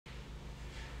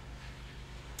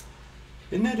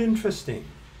Isn't it interesting?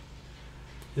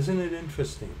 Isn't it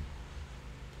interesting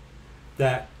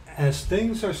that as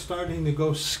things are starting to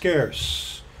go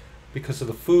scarce because of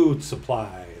the food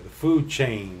supply, the food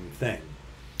chain thing,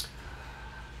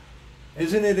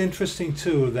 isn't it interesting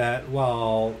too that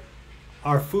while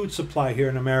our food supply here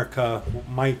in America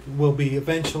will be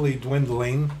eventually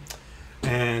dwindling,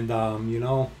 and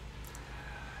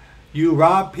you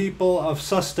rob people of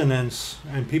sustenance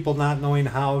and people not knowing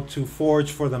how to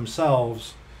forage for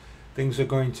themselves, things are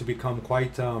going to become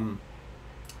quite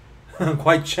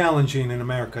quite challenging in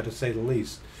America, to say the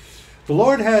least. The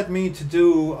Lord had me to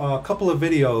do a couple of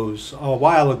videos a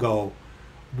while ago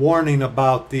warning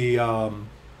about the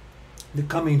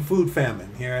coming food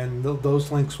famine here, and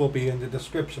those links will be in the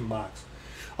description box.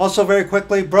 Also, very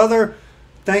quickly, brother,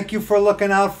 thank you for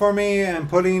looking out for me and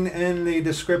putting in the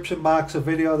description box a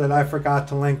video that I forgot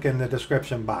to link in the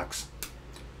description box.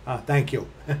 Thank you.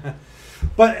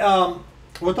 But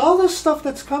with all this stuff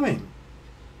that's coming,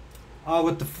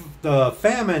 with the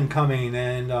famine coming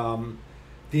and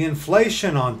the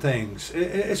inflation on things,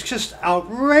 it's just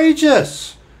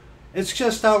outrageous. It's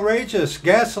just outrageous.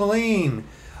 Gasoline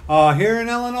here in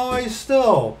Illinois, it's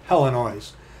still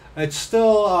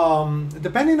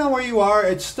depending on where you are,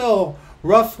 it's still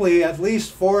roughly at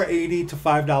least $4.80 to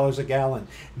 $5 a gallon.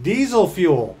 Diesel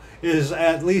fuel is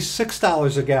at least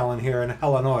 $6 a gallon here in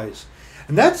Illinois.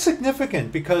 And that's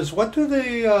significant because what do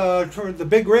the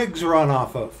big rigs run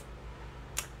off of?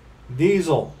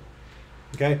 Diesel.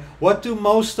 Okay. What do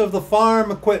most of the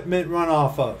farm equipment run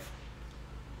off of?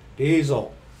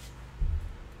 Diesel.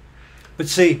 But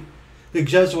see, the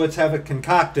Jesuits have it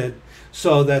concocted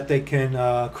so that they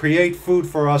can create food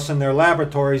for us in their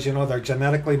laboratories, their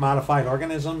genetically modified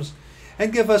organisms,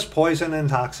 and give us poison and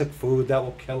toxic food that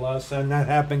will kill us, and that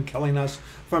have been killing us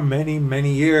for many,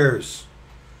 many years.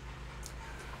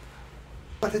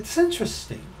 But it's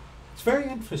interesting, it's very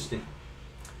interesting,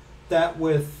 that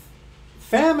with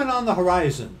famine on the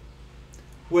horizon,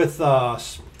 with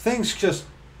things just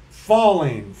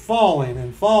falling,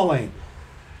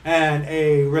 and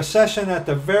a recession at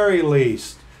the very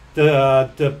least,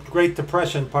 the Great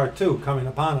Depression Part 2 coming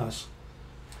upon us.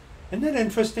 Isn't it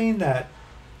interesting that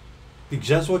the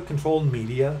Jesuit-controlled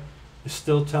media is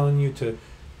still telling you to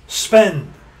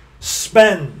spend,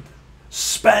 spend,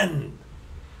 spend,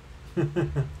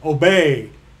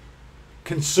 obey,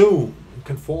 consume, and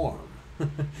conform,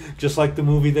 just like the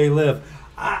movie They Live.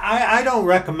 I don't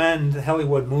recommend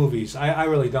Hollywood movies. I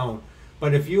really don't.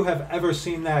 But if you have ever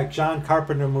seen that John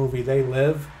Carpenter movie, They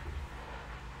Live,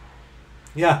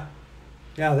 yeah,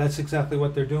 that's exactly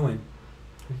what they're doing.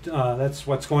 That's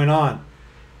what's going on.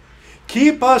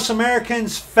 Keep us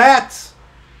Americans fat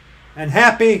and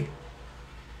happy.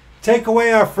 Take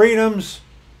away our freedoms.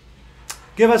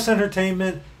 Give us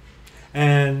entertainment.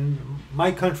 And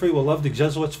my country will love the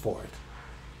Jesuits for it.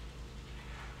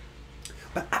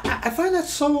 But I find that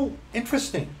so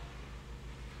interesting,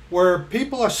 where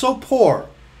people are so poor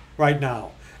right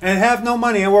now and have no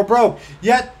money and we're broke,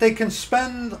 yet they can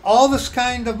spend all this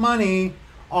kind of money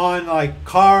on like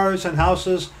cars and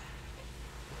houses,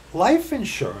 life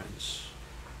insurance,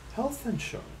 health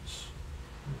insurance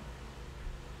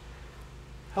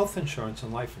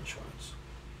and life insurance.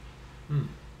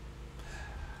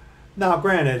 Now,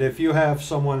 granted, if you have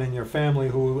someone in your family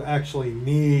who actually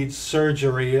needs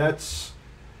surgery, that's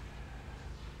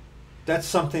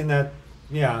something that,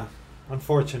 yeah,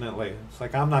 unfortunately, it's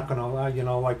like I'm not going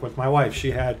to, like with my wife,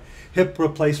 she had hip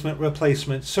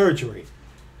replacement surgery.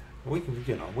 We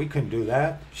couldn't do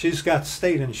that. She's got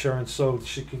state insurance, so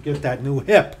she could get that new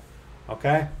hip.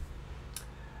 Okay,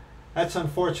 that's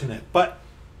unfortunate. But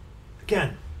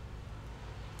again,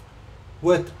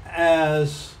 with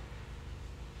as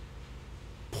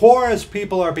poor as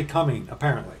people are becoming,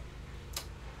 apparently,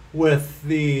 with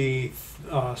the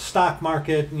stock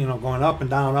market, going up and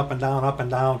down, up and down, up and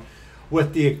down,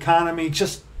 with the economy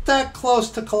just that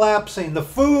close to collapsing, the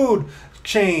food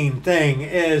chain thing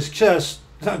is just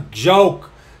a joke,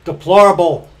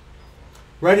 deplorable,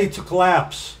 ready to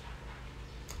collapse.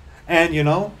 And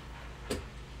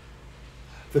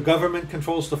the government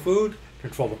controls the food,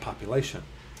 control the population.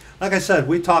 Like I said,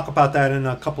 we talk about that in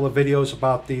a couple of videos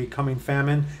about the coming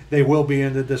famine. They will be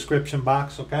in the description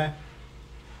box, okay?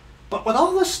 But with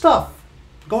all this stuff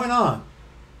going on,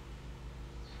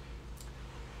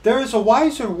 there is a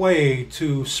wiser way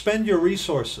to spend your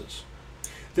resources.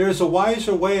 There is a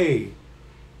wiser way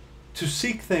to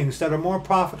seek things that are more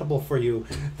profitable for you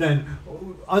than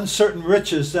uncertain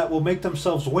riches that will make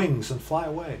themselves wings and fly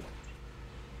away.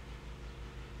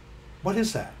 What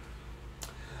is that?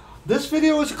 This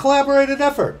video is a collaborated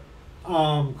effort.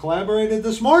 Collaborated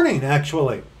this morning,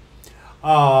 actually.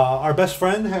 Our best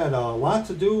friend had a lot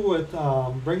to do with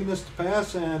bringing this to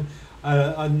pass, and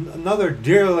another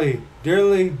dearly,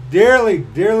 dearly, dearly,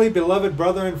 dearly beloved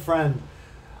brother and friend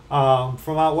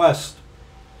from out west,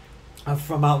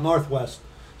 from out northwest,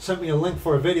 sent me a link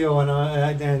for a video,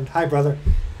 and hi, brother,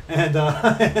 and,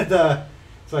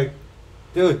 it's like,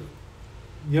 dude,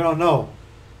 you don't know,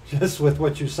 just with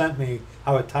what you sent me,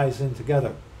 how it ties in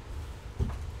together.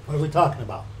 What are we talking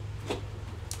about?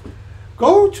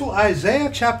 Go to Isaiah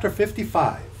chapter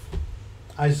 55.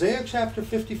 Isaiah chapter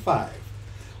 55.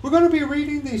 We're going to be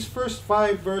reading these first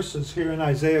 5 verses here in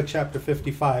Isaiah chapter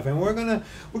 55, and we're going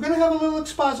to have a little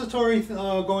expository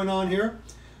going on here,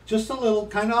 just a little,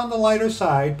 kind of on the lighter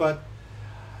side. But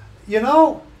you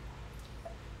know,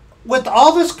 with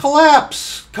all this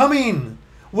collapse coming,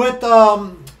 with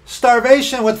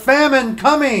starvation, with famine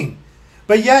coming,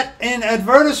 but yet in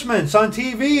advertisements on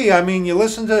TV, I mean, you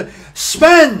listen to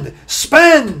spend,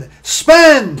 spend,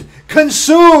 spend,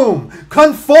 consume,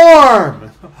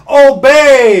 conform,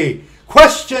 obey,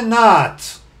 question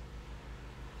not.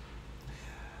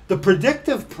 The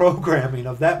predictive programming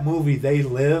of that movie, They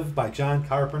Live, by John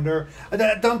Carpenter.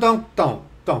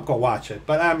 Don't go watch it.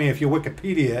 But I mean, if you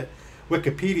Wikipedia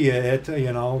it,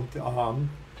 you know,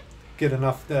 get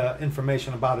enough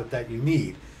information about it that you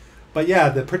need. But yeah,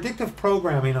 the predictive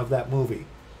programming of that movie,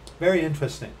 very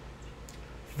interesting.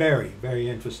 Very, very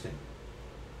interesting.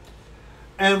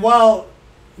 And while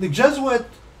the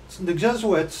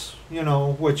Jesuits, you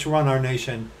know, which run our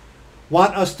nation,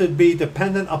 want us to be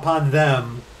dependent upon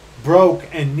them, broke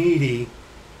and needy,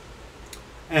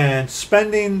 and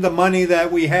spending the money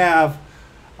that we have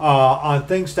on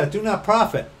things that do not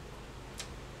profit,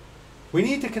 we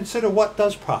need to consider what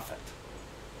does profit.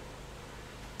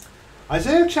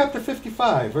 Isaiah chapter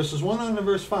 55, verses 1 on to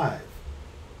verse 5.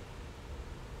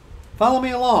 Follow me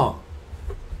along,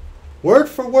 word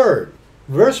for word,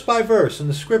 verse by verse, in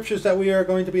the scriptures that we are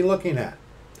going to be looking at.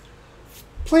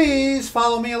 Please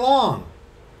follow me along.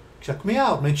 Check me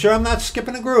out. Make sure I'm not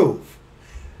skipping a groove.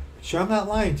 Make sure I'm not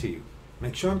lying to you.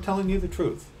 Make sure I'm telling you the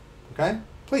truth. Okay?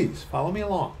 Please follow me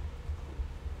along.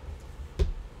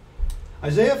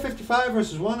 Isaiah 55,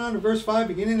 verses 1 on to verse 5,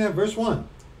 beginning at verse 1.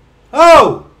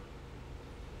 Oh!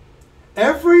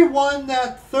 Everyone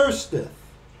that thirsteth,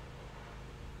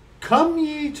 come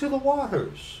ye to the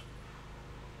waters.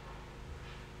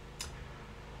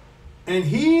 And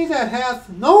he that hath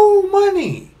no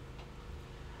money,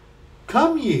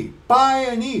 come ye, buy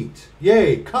and eat.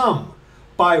 Yea, come,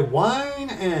 buy wine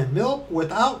and milk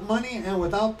without money and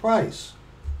without price.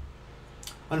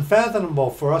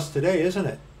 Unfathomable for us today, isn't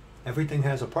it? Everything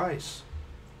has a price.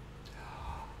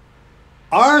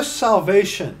 Our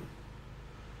salvation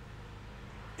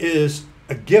is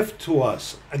a gift to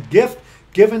us, a gift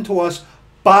given to us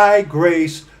by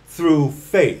grace through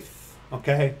faith.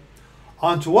 Okay?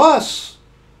 Unto us,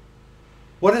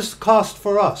 what is the cost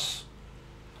for us?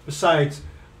 Besides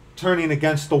turning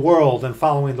against the world and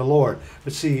following the Lord.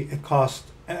 But see, it cost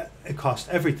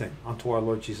everything unto our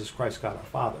Lord Jesus Christ, God our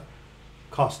Father.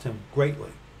 It cost him greatly.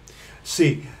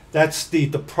 See, that's the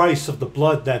price of the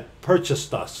blood that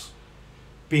purchased us,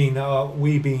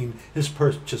 we being his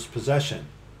purchased possession.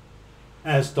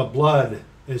 As the blood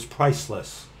is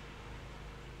priceless.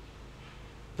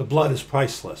 The blood is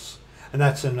priceless. And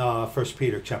that's in 1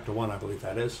 Peter chapter 1, I believe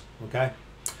that is. Okay?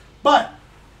 But,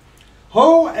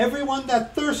 ho, everyone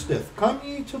that thirsteth, come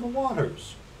ye to the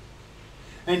waters.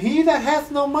 And he that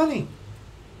hath no money.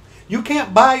 You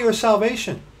can't buy your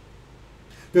salvation.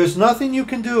 There's nothing you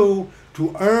can do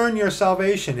to earn your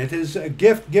salvation. It is a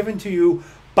gift given to you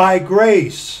by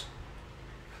grace.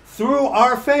 Through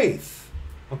our faith.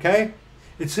 Okay?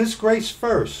 It's his grace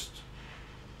first.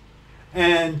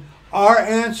 And our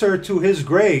answer to his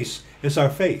grace is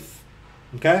our faith.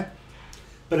 Okay?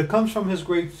 But it comes from his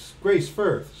grace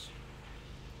first.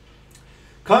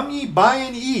 Come ye, buy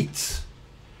and eat.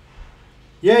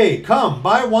 Yea, come,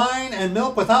 buy wine and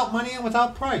milk without money and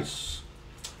without price.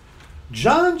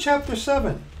 John chapter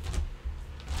 7.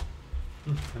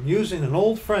 I'm using an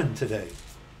old friend today.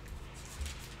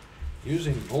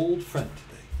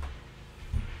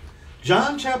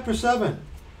 John chapter 7,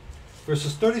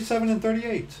 verses 37 and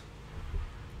 38.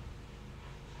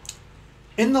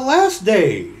 In the last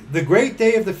day, the great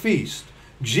day of the feast,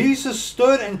 Jesus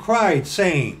stood and cried,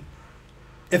 saying,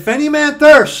 If any man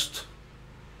thirst,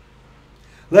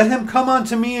 let him come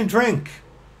unto me and drink.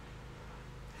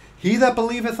 He that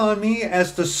believeth on me,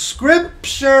 as the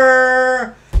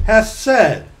Scripture hath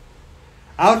said,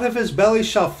 out of his belly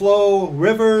shall flow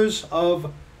rivers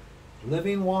of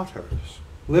living waters.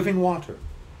 Living water.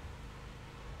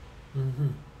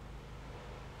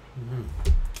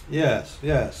 Yes,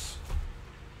 yes.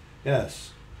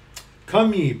 Yes.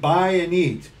 Come ye, buy and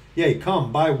eat. Yea,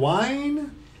 come, buy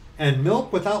wine and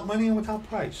milk without money and without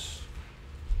price.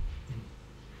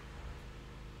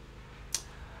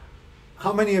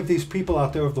 How many of these people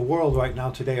out there of the world right now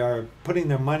today are putting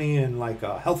their money in like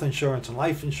health insurance and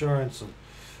life insurance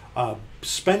and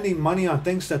spending money on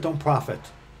things that don't profit?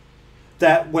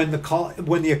 That when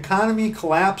the economy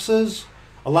collapses,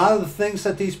 a lot of the things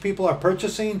that these people are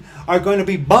purchasing are going to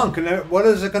be bunk. And what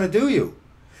is it going to do you?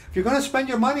 If you're going to spend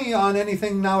your money on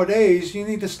anything nowadays, you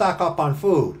need to stock up on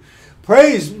food.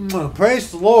 Praise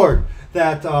the Lord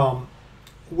that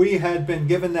we had been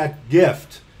given that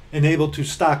gift and able to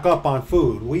stock up on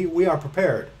food. We are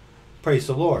prepared. Praise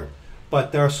the Lord.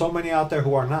 But there are so many out there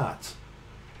who are not.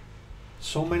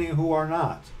 So many who are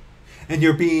not. And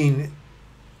you're being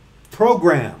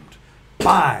programmed.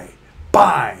 Buy,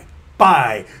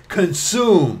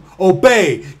 consume,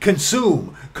 obey,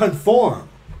 consume, conform.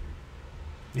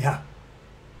 Yeah.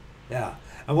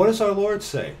 And what does our Lord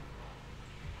say?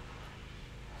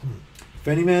 If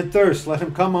any man thirst, let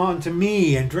him come unto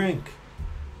me and drink.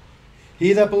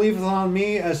 He that believeth on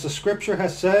me, as the scripture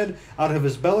has said, out of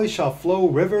his belly shall flow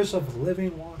rivers of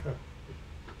living water.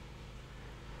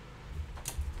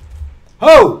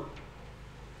 Ho!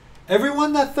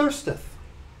 Everyone that thirsteth.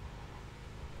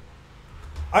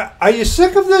 Are you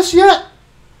sick of this yet?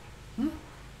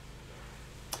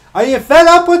 Are you fed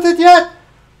up with it yet?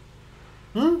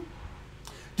 Do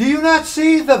you not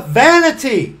see the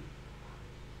vanity,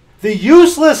 the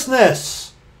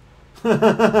uselessness,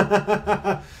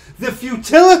 the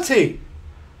futility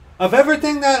of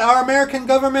everything that our American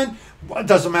government, it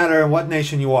doesn't matter in what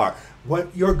nation you are,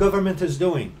 what your government is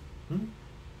doing? Do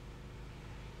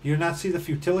you not see the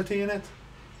futility in it?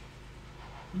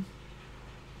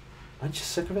 Aren't you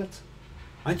sick of it?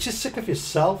 Aren't you sick of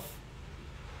yourself?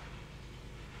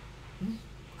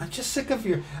 Aren't you sick of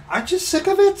it? Aren't you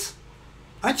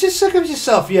sick of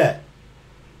yourself yet?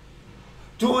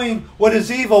 Doing what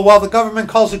is evil while the government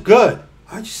calls it good.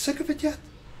 Aren't you sick of it yet?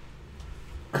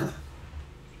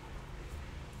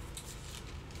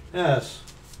 Yes.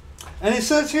 And it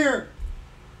says here,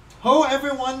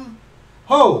 everyone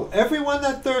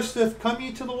that thirsteth, come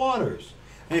ye to the waters.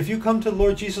 And if you come to the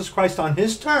Lord Jesus Christ on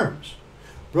his terms,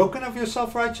 broken of your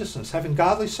self-righteousness, having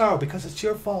godly sorrow, because it's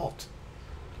your fault.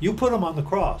 You put him on the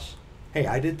cross. Hey,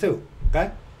 I did too.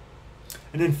 Okay?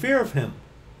 And in fear of him,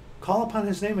 call upon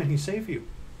his name and he save you.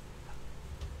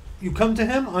 You come to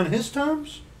him on his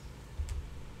terms,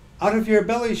 out of your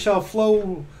belly shall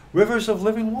flow rivers of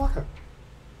living water.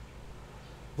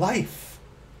 Life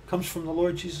comes from the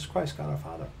Lord Jesus Christ, God our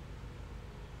Father.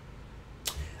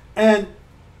 And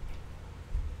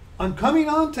on coming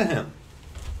on to him,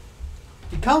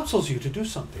 he counsels you to do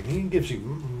something. He gives you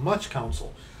much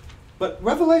counsel. But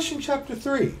Revelation chapter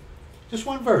 3, just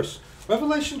one verse.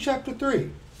 Revelation chapter 3,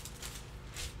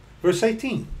 verse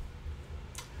 18.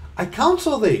 I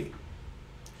counsel thee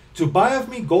to buy of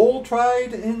me gold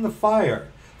tried in the fire,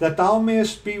 that thou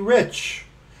mayest be rich,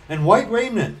 and white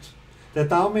raiment, that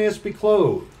thou mayest be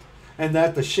clothed, and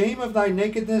that the shame of thy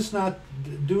nakedness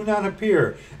do not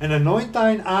appear, and anoint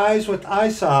thine eyes with eye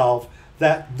salve,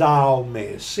 that thou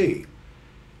mayest see.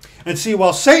 And see,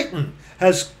 while Satan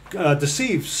has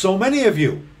deceived so many of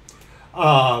you,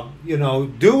 go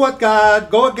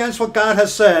against what God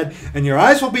has said, and your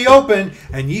eyes will be open,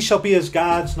 and ye shall be as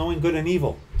gods, knowing good and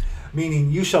evil.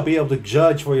 Meaning you shall be able to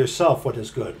judge for yourself what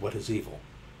is good, what is evil.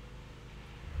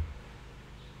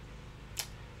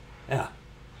 Yeah,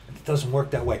 it doesn't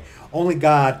work that way. Only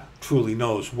God truly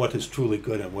knows what is truly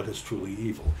good and what is truly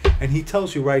evil. And he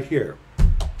tells you right here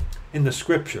in the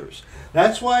scriptures.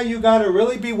 That's why you got to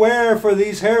really beware for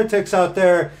these heretics out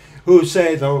there who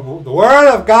say the Word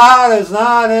of God is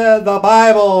not the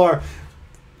Bible, or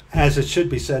as it should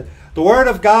be said, the Word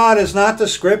of God is not the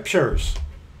scriptures.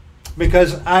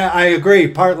 Because I agree,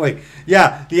 partly.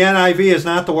 Yeah, the NIV is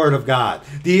not the Word of God.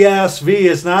 The ESV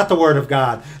is not the Word of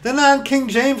God. The non-King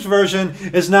James Version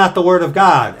is not the Word of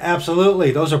God.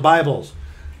 Absolutely, those are Bibles.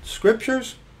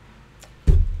 Scriptures,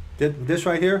 this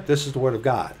right here, this is the Word of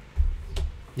God.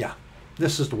 Yeah,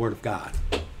 this is the Word of God.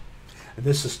 And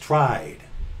this is tried.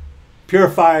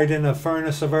 Purified in a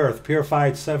furnace of earth.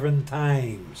 Purified 7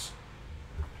 times.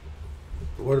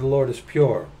 The Word of the Lord is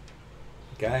pure.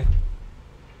 Okay?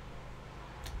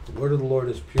 The word of the Lord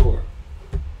is pure.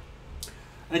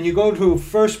 And you go to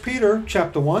 1 Peter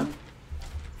chapter 1.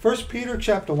 1 Peter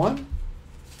chapter 1.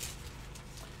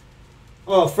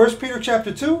 Oh, 1 Peter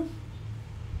chapter 2.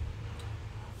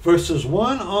 Verses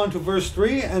 1 on to verse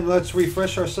 3. And let's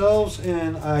refresh ourselves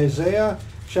in Isaiah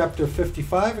chapter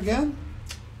 55 again.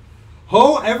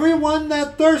 Ho, everyone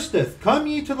that thirsteth, come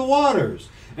ye to the waters.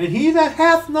 And he that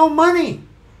hath no money,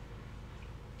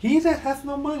 he that hath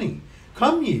no money,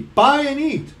 come ye, buy and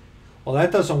eat. Well,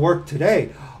 that doesn't work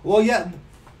today. Well, yeah,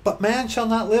 but man shall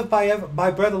not live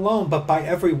by bread alone, but by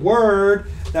every word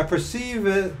that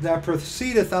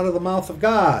proceedeth out of the mouth of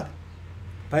God.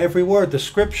 By every word, the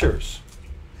scriptures.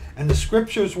 And the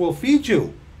scriptures will feed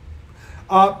you.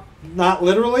 Not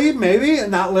literally, maybe.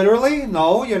 Not literally.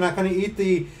 No, you're not going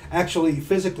to actually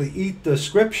physically eat the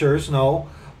scriptures. No.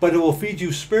 But it will feed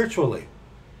you spiritually.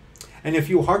 And if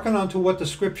you hearken unto what the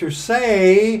scriptures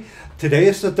say, today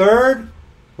is the third,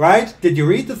 right? Did you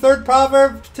read the third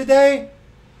proverb today?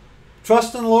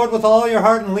 Trust in the Lord with all your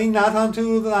heart and lean not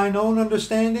unto thine own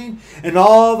understanding. In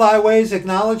all thy ways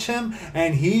acknowledge him,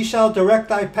 and he shall direct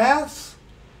thy paths.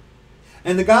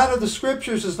 And the God of the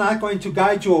scriptures is not going to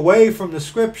guide you away from the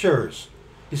scriptures.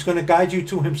 He's going to guide you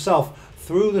to himself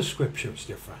through the scriptures,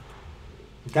 dear friend.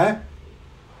 Okay?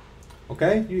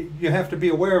 Okay? You have to be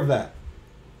aware of that.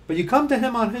 But you come to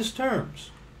him on his terms.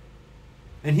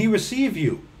 And he receive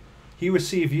you. He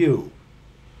receive you.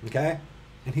 Okay?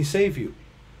 And he save you.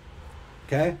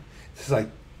 Okay? This is like,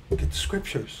 look at the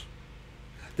scriptures.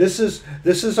 This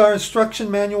is our instruction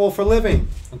manual for living.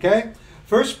 Okay?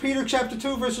 1 Peter chapter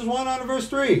 2, verses 1 on to verse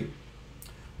 3.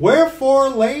 Wherefore,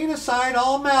 laying aside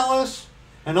all malice,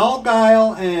 and all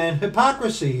guile, and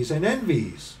hypocrisies, and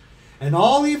envies, and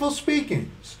all evil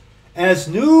speakings, as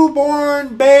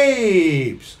newborn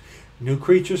babes, new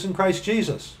creatures in Christ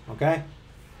Jesus. Okay?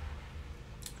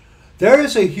 There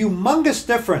is a humongous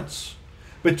difference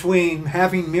between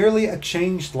having merely a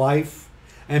changed life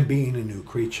and being a new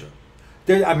creature.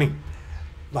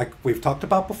 Like we've talked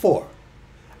about before,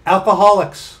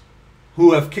 alcoholics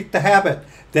who have kicked the habit,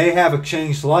 they have a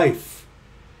changed life.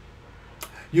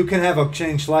 You can have a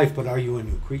changed life, but are you a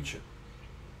new creature?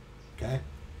 Okay?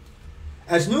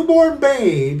 As newborn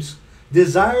babes,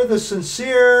 desire the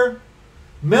sincere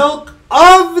milk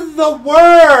of the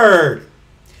Word.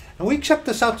 And we checked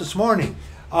this out this morning.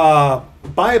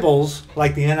 Bibles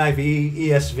like the NIV,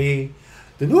 ESV,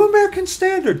 the New American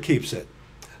Standard keeps it.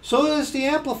 So does the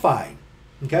Amplified.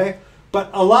 Okay? But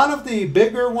a lot of the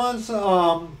bigger ones,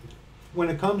 when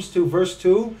it comes to verse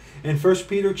 2 in 1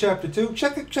 Peter chapter 2,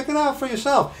 check it out for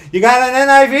yourself. You got an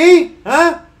NIV?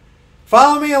 Huh?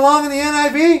 Follow me along in the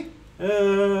NIV?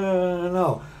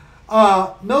 No.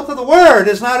 Milk of the Word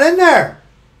is not in there,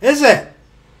 is it?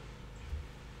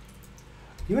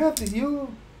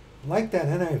 You like that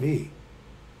NIV.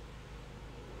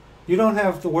 You don't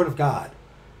have the Word of God.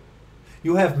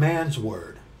 You have man's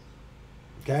word.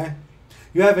 Okay?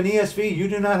 You have an ESV. You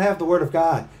do not have the Word of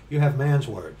God. You have man's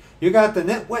word. You got the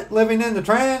nitwit living in the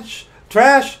trash.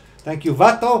 Thank you,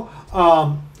 Vato.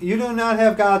 You do not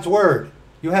have God's word.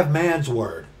 You have man's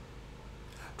word.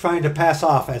 Trying to pass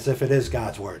off as if it is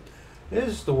God's word. It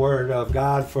is the word of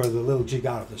God for the little g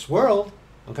god of this world.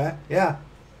 Okay? Yeah.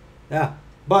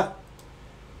 But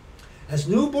as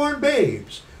newborn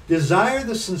babes, desire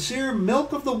the sincere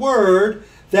milk of the word,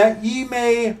 that ye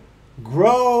may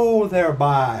grow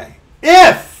thereby.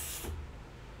 If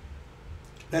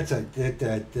when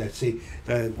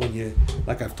you,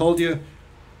 like I've told you,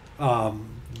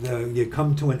 you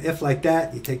come to an if like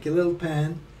that, you take your little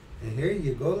pen, and here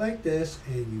you go like this,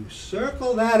 and you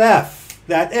circle that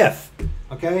if,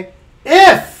 okay?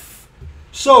 If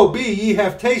so be ye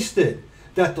have tasted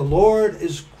that the Lord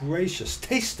is gracious.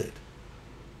 Tasted,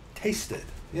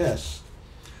 yes.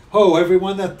 Ho,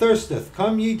 everyone that thirsteth,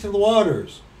 come ye to the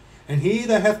waters, and he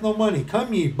that hath no money,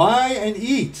 come ye, buy and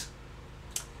eat.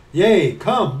 Yea,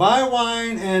 come, buy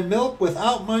wine and milk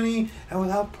without money and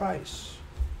without price.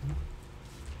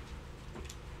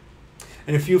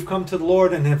 And if you've come to the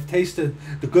Lord and have tasted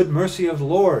the good mercy of the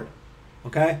Lord,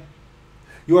 okay,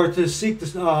 you are to seek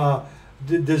the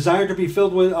desire to be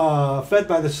filled with, fed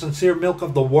by the sincere milk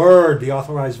of the Word, the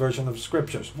authorized version of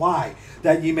Scriptures. Why?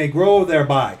 That ye may grow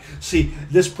thereby. See,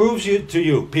 this proves to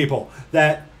you, people,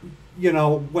 that,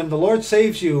 when the Lord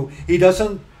saves you, He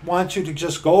doesn't want you to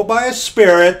just go by a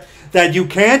spirit that you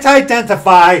can't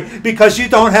identify because you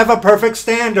don't have a perfect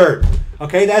standard.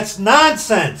 Okay? That's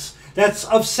nonsense. That's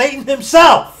of Satan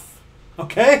himself.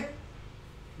 Okay?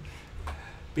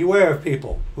 Beware of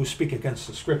people who speak against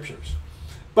the Scriptures.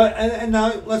 But and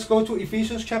now let's go to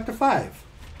Ephesians chapter 5.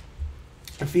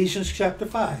 Ephesians chapter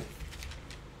 5.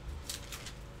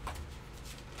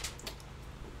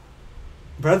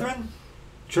 Brethren,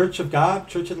 Church of God,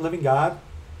 Church of the Living God,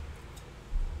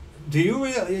 do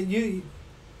you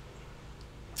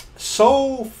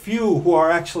so few who are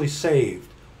actually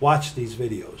saved watch these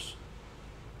videos.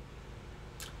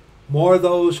 More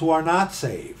those who are not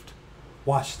saved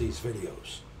watch these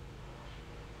videos.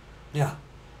 Yeah.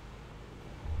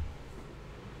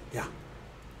 Yeah.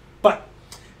 But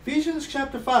Ephesians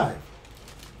chapter 5,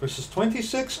 verses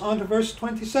 26 on to verse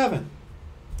 27.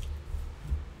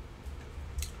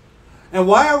 And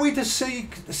why are we to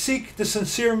seek the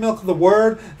sincere milk of the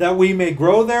word, that we may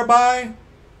grow thereby?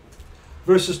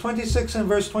 Verses 26 and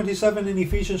verse 27 in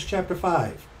Ephesians chapter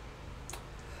 5.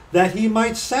 That he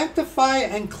might sanctify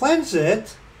and cleanse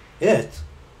it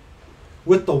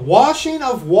with the washing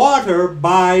of water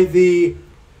by the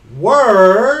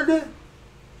word.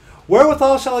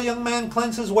 Wherewithal shall a young man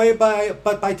cleanse his way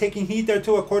but by taking heed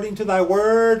thereto according to thy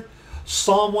word.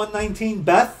 Psalm 119,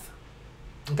 Beth.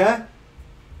 Okay?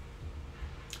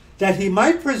 That he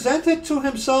might present it to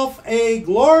himself a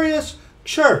glorious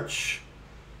church.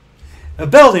 A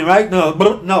building, right?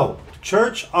 No.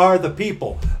 Church are the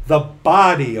people, the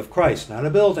body of Christ, not a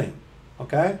building.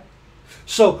 Okay?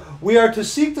 So we are to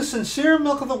seek the sincere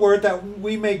milk of the word, that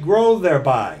we may grow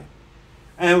thereby.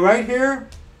 And right here,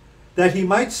 that he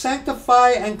might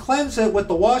sanctify and cleanse it with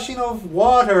the washing of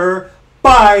water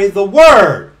by the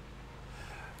word.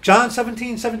 John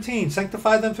 17:17,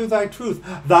 sanctify them through thy truth.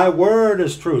 Thy word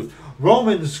is truth.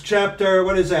 Romans chapter,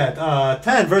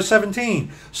 10, verse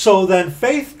 17. So then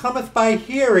faith cometh by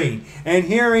hearing, and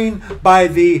hearing by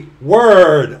the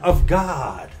word of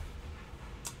God.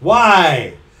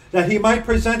 Why? That he might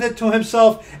present it to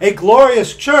himself a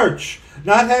glorious church,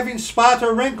 not having spot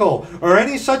or wrinkle or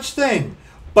any such thing,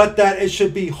 but that it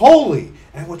should be holy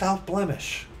and without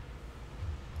blemish.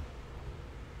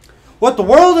 What the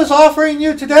world is offering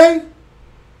you today,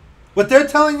 what they're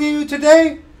telling you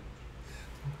today,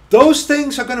 those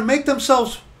things are going to make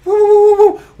themselves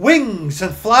wings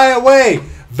and fly away.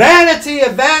 Vanity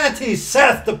of vanities,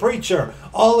 saith the preacher.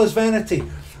 All is vanity.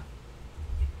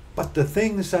 But the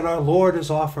things that our Lord is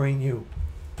offering you,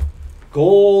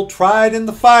 gold tried in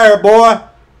the fire, boy,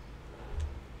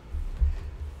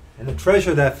 and a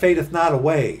treasure that fadeth not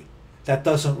away, that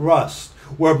doesn't rust,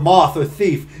 where moth or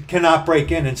thief cannot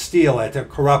break in and steal it or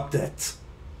corrupt it.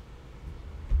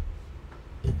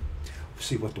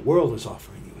 See, what the world is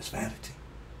offering you is vanity.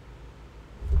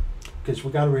 Because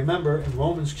we've got to remember in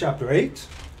Romans chapter 8,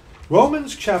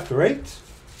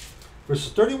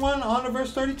 verses 31 on to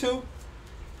verse 32,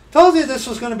 told you this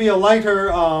was going to be a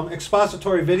lighter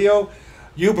expository video.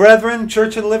 You brethren,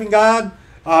 Church of the Living God,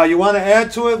 you want to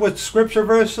add to it with scripture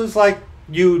verses like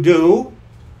you do.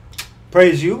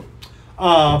 Praise you.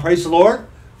 Praise the Lord.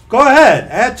 Go ahead.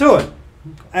 Add to it.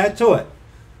 Add to it.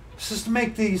 This is to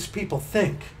make these people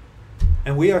think.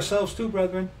 And we ourselves too,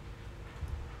 brethren.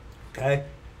 Okay?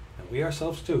 And we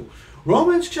ourselves too.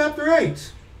 Romans chapter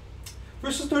 8,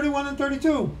 verses 31 and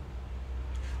 32.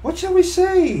 What shall we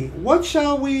say? What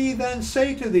shall we then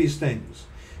say to these things?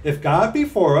 If God be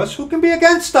for us, who can be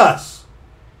against us?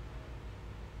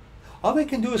 All they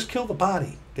can do is kill the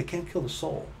body. They can't kill the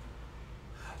soul.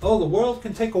 Oh, the world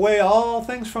can take away all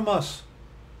things from us,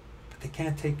 but they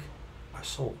can't take our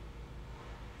soul.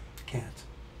 They can't.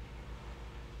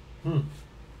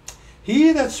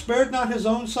 He that spared not his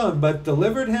own son, but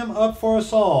delivered him up for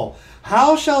us all,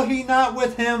 how shall he not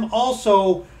with him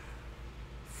also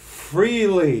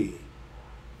freely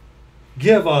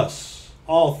give us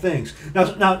all things?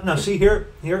 Now see here.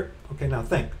 Okay, now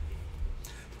think.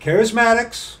 The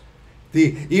Charismatics,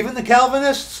 even the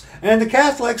Calvinists and the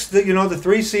Catholics, the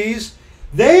three C's,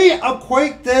 they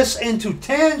equate this into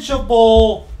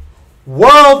tangible,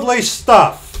 worldly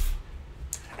stuff.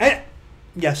 And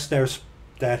yes,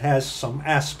 that has some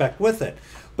aspect with it.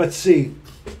 But see,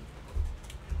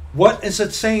 what is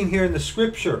it saying here in the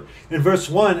scripture? In verse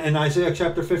 1 in Isaiah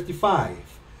chapter 55.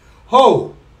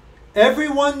 Ho,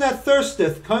 everyone that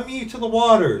thirsteth, come ye to the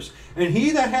waters, and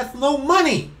he that hath no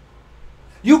money.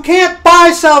 You can't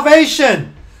buy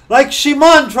salvation like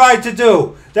Shimon tried to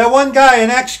do. That one guy in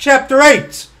Acts chapter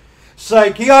 8. It's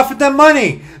like he offered them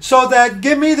money so that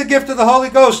give me the gift of the Holy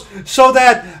Ghost so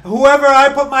that whoever I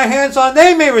put my hands on,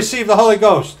 they may receive the Holy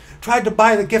Ghost. Tried to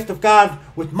buy the gift of God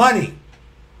with money.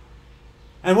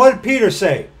 And what did Peter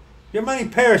say? Your money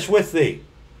perish with thee.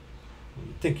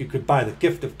 You think you could buy the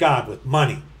gift of God with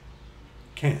money?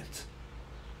 Can't.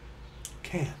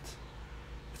 Can't.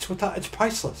 It's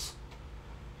priceless.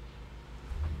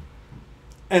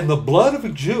 And the blood of a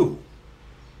Jew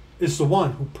is the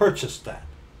one who purchased that.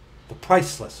 The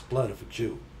priceless blood of a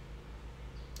Jew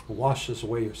who washes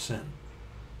away your sin.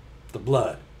 The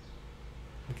blood,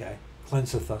 okay,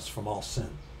 cleanseth us from all sin.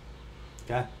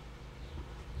 Okay?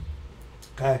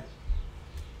 Okay?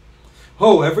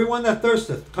 Ho, everyone that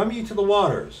thirsteth, come ye to the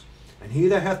waters, and he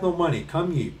that hath no money,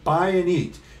 come ye, buy and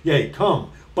eat. Yea,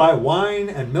 come, buy wine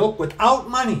and milk without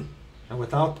money and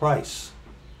without price.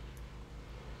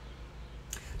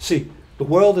 See, The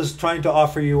world is trying to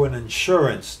offer you an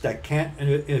insurance that can't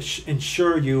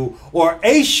insure you or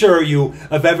assure you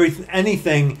of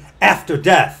anything after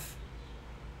death.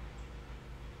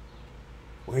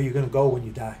 Where are you going to go when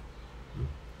you die?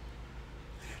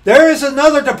 There is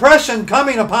another depression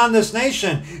coming upon this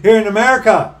nation here in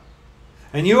America.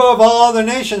 And you of all other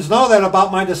nations know that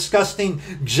about my disgusting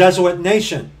Jesuit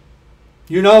nation.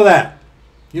 You know that.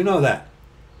 You know that.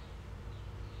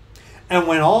 And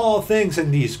when all things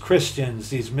in these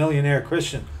Christians, these millionaire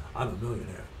Christians, I'm a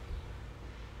millionaire.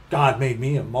 God made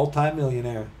me a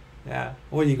multi-millionaire. Yeah.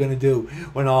 What are you going to do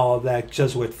when all of that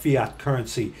Jesuit fiat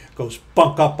currency goes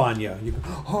bunk up on you? You go,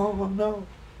 oh no.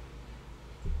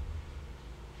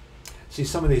 See,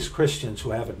 some of these Christians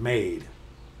who have it made,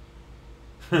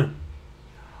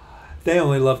 they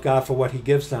only love God for what he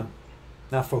gives them,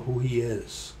 not for who he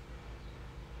is.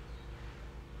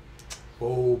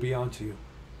 Woe be unto you.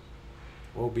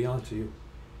 Woe be unto you.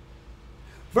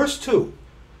 Verse 2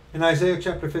 in Isaiah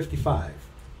chapter 55.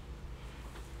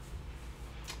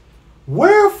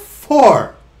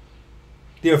 Wherefore,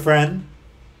 dear friend,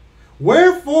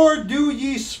 wherefore do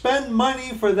ye spend money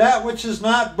for that which is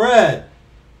not bread?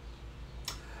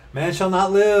 Man shall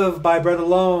not live by bread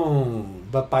alone,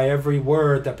 but by every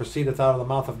word that proceedeth out of the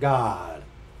mouth of God.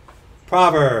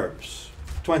 Proverbs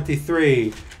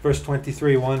 23, verse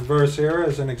 23. One verse here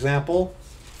as an example.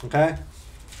 Okay?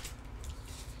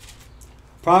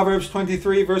 Proverbs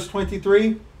 23, verse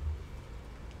 23.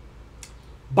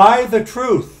 Buy the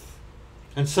truth,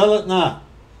 and sell it not.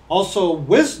 Also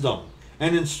wisdom,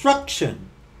 and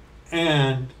instruction,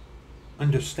 and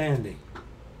understanding.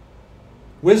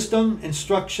 Wisdom,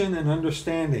 instruction, and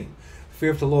understanding. Fear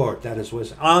of the Lord, that is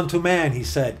wisdom. Unto man, he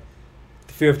said,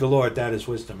 the fear of the Lord, that is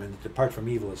wisdom, and depart from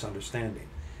evil is understanding.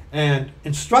 And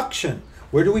instruction.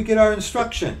 Where do we get our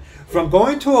instruction? From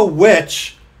going to a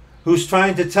witch who's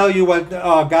trying to tell you what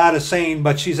God is saying,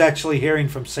 but she's actually hearing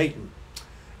from Satan.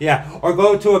 Yeah. Or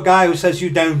go to a guy who says you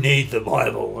don't need the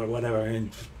Bible or whatever. And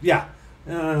yeah.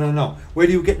 No. Where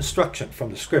do you get instruction?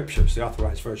 From the scriptures, the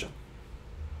authorized version.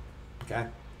 Okay.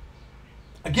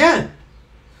 Again,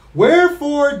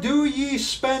 wherefore do ye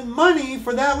spend money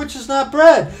for that which is not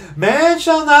bread? Man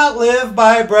shall not live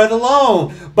by bread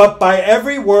alone, but by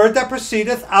every word that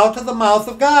proceedeth out of the mouth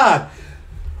of God.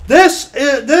 The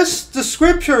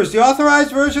scriptures, the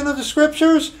authorized version of the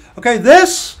scriptures, okay,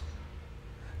 this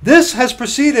has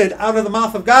proceeded out of the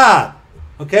mouth of God.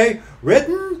 Okay,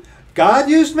 written, God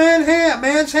used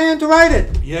man's hand to write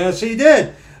it. Yes, he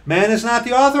did. Man is not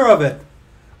the author of it.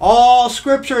 All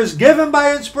scripture is given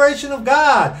by inspiration of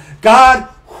God. God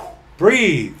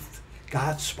breathed.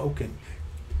 God spoken.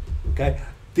 Okay?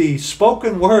 The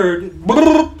spoken word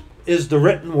is the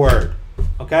written word.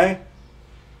 Okay?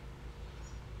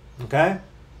 Okay?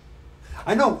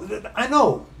 I know.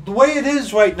 The way it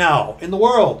is right now in the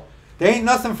world, there ain't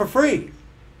nothing for free.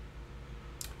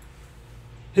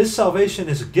 His salvation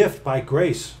is a gift by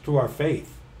grace through our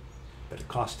faith. But it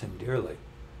cost him dearly.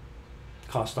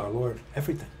 Cost our Lord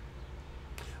everything.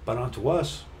 But unto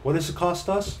us, what does it cost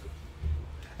us?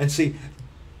 And see,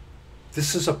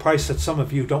 this is a price that some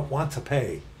of you don't want to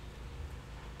pay.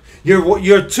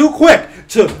 You're too quick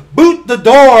to boot the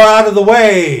door out of the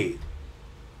way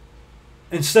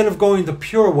instead of going the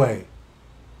pure way.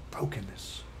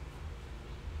 Brokenness.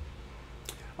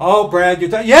 Oh, Brad, you're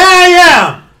yeah, I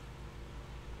am.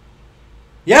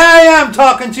 Yeah, I am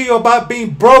talking to you about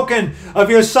being broken of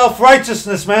your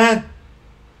self-righteousness, man.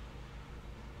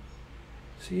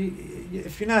 See,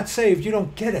 if you're not saved, you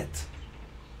don't get it.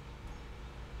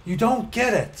 You don't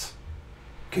get it.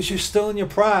 Because you're still in your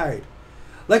pride.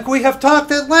 Like we have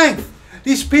talked at length.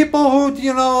 These people who,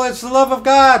 it's the love of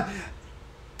God,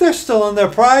 they're still in their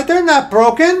pride. They're not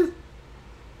broken.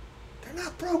 They're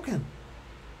not broken.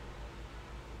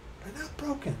 They're not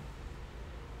broken.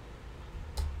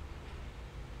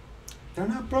 They're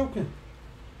not broken.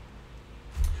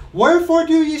 Wherefore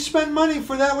do ye spend money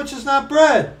for that which is not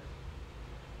bread?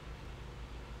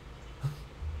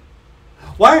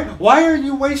 Why are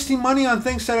you wasting money on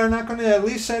things that are not going to at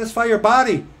least satisfy your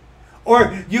body?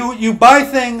 Or you buy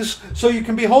things so you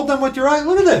can behold them with your eyes.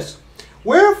 Look at this.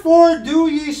 Wherefore do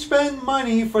ye spend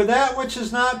money for that which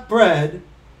is not bread,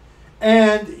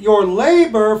 and your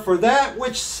labor for that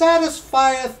which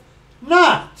satisfieth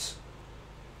not?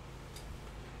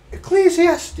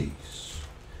 Ecclesiastes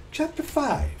chapter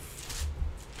 5.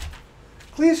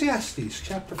 Ecclesiastes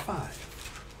chapter 5.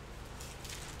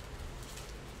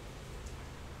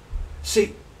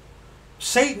 See,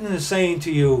 Satan is saying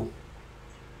to you,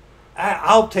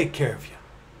 I'll take care of you.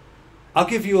 I'll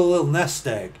give you a little nest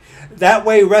egg. That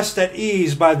way rest at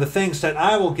ease by the things that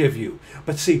I will give you.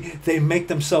 But see, they make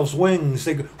themselves wings.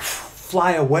 They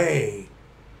fly away.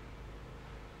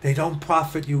 They don't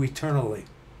profit you eternally.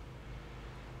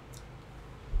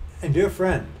 And dear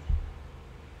friend,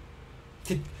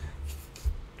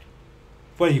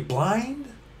 what are you, blind?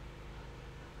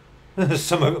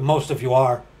 Most of you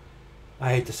are.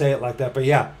 I hate to say it like that, but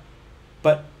yeah.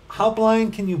 But how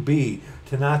blind can you be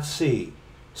to not see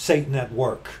Satan at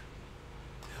work?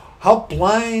 How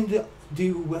blind do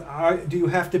you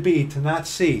have to be to not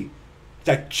see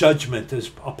that judgment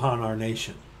is upon our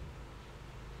nation?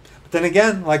 But then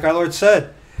again, like our Lord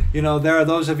said, there are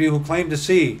those of you who claim to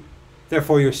see,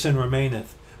 therefore your sin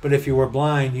remaineth. But if you were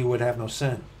blind, you would have no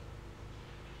sin,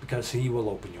 because he will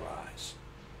open your eyes.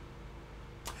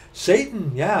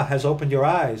 Satan, has opened your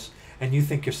eyes, and you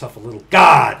think yourself a little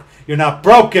God. You're not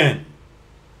broken.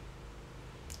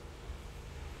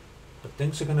 But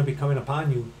things are going to be coming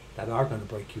upon you that are going to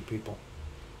break you, people.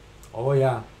 Oh,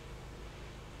 yeah.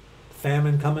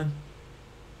 Famine coming.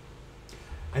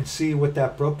 And see, with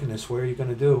that brokenness, where are you going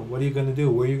to do? What are you going to do?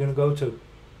 Where are you going to go to?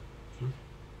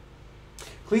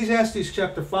 Ecclesiastes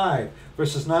chapter 5,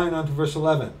 verses 9 on to verse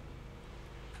 11.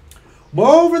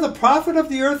 Moreover, the profit of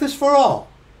the earth is for all.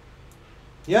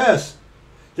 Yes,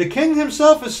 the king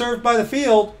himself is served by the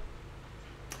field.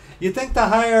 You think the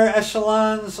higher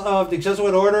echelons of the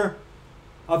Jesuit order,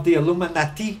 of the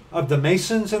Illuminati, of the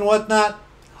Masons and whatnot,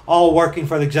 all working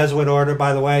for the Jesuit order,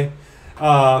 by the way.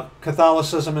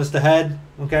 Catholicism is the head,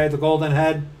 okay, the golden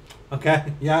head,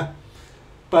 okay, yeah.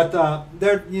 But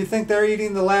you think they're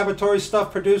eating the laboratory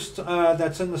stuff produced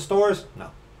that's in the stores?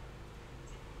 No.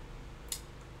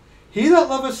 He that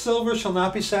loveth silver shall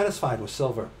not be satisfied with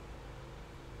silver,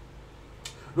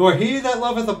 nor he that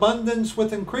loveth abundance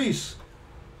with increase.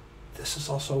 This is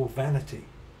also vanity.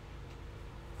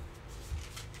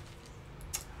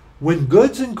 When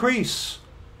goods increase,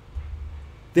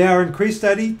 they are increased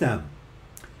that eat them.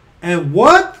 And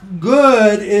what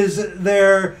good is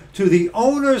there to the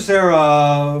owners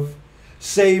thereof,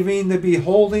 saving the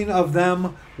beholding of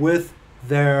them with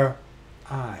their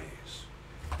eyes?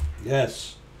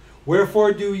 Yes.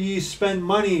 Wherefore do ye spend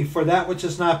money for that which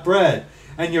is not bread,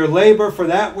 and your labor for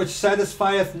that which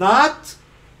satisfieth not?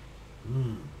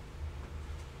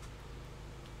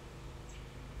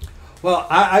 Well,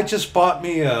 I just bought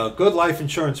me a good life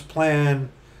insurance plan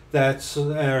that's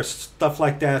or stuff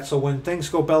like that. So when things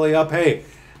go belly up, hey,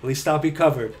 at least I'll be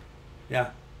covered. Yeah.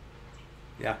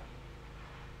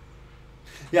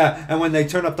 And when they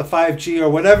turn up the 5G or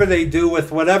whatever they do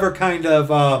with whatever kind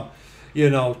of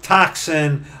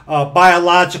toxin,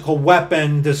 biological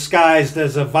weapon disguised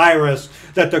as a virus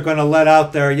that they're going to let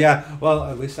out there, well,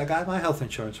 at least I got my health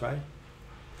insurance, right?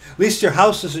 At least your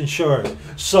house is insured.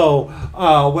 So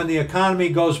when the economy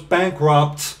goes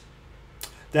bankrupt,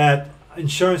 that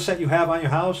insurance that you have on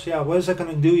your house, what is it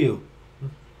going to do you?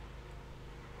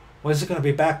 What is it going to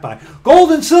be backed by?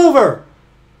 Gold and silver!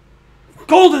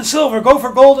 Gold and silver! Go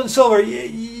for gold and silver!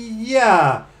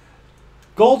 Yeah.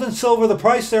 Gold and silver, the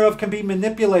price thereof can be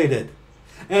manipulated.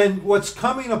 And what's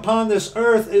coming upon this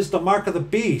earth is the mark of the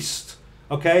beast.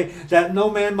 Okay? That no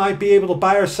man might be able to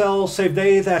buy or sell save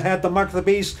they that had the mark of the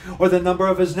beast or the number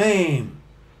of his name.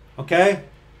 Okay?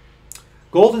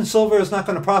 Gold and silver is not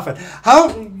going to profit.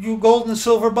 How, you gold and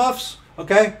silver buffs?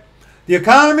 Okay? The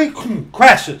economy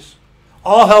crashes.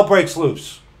 All hell breaks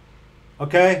loose.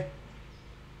 Okay?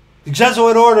 The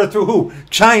Jesuit order through who?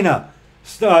 China.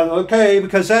 Okay,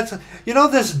 because that's,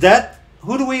 this debt,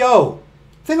 who do we owe?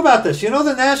 Think about this. The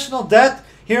national debt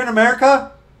here in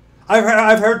America?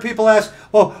 I've heard people ask,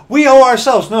 well, we owe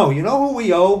ourselves. No, you know who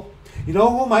we owe? You know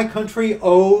who my country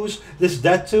owes this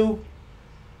debt to?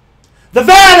 The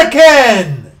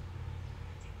Vatican!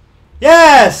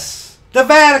 Yes, the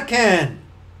Vatican.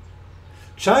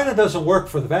 China doesn't work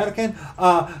for the Vatican.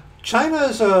 China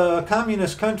is a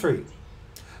communist country.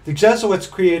 The Jesuits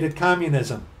created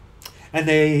communism. And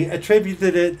they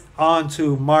attributed it on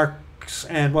to Marx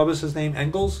and what was his name?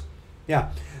 Engels? Yeah.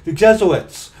 The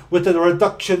Jesuits with the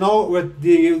reducciones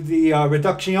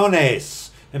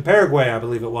in Paraguay, I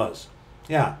believe it was.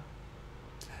 Yeah.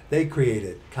 They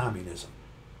created communism.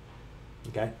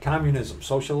 Okay? Communism,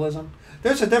 socialism.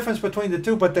 There's a difference between the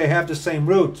two, but they have the same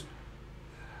root.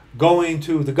 Going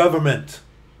to the government.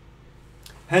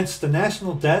 Hence the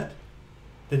national debt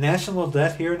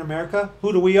here in America,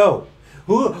 who do we owe?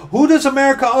 Who does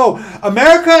America owe?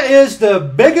 America is the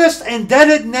biggest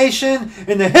indebted nation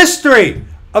in the history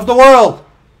of the world.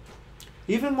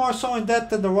 Even more so in debt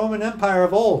than the Roman Empire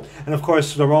of old. And of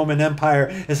course, the Roman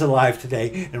Empire is alive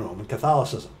today in Roman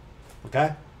Catholicism.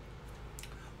 Okay?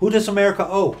 Who does America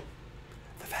owe?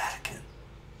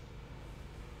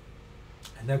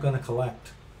 And they're going to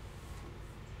collect.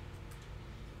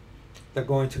 They're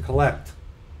going to collect.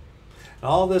 And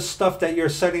all this stuff that you're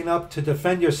setting up to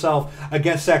defend yourself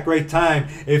against that great time,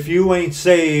 if you ain't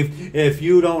saved, if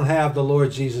you don't have the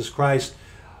Lord Jesus Christ,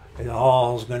 it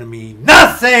all's going to mean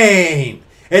nothing.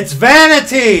 It's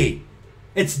vanity.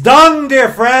 It's dung,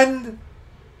 dear friend.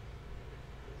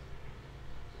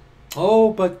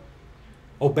 Oh, but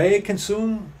obey,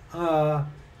 consume,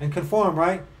 and conform,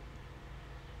 right?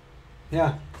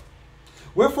 Yeah.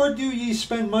 Wherefore do ye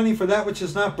spend money for that which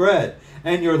is not bread,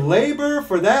 and your labor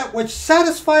for that which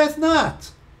satisfieth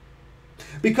not?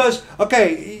 Because,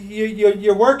 okay,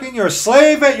 you're working, you're a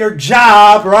slave at your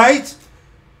job, right?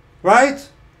 Right?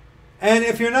 And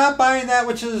if you're not buying that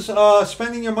which is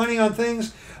spending your money on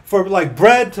things for like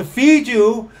bread to feed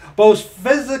you, both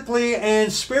physically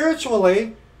and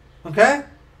spiritually, okay?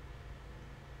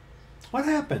 What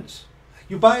happens?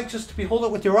 You buy it just to behold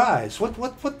it with your eyes.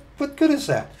 What good is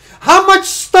that? How much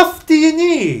stuff do you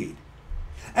need?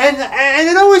 And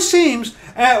it always seems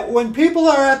when people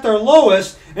are at their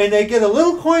lowest and they get a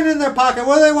little coin in their pocket,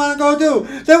 what do they want to go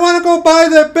do? They want to go buy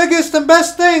the biggest and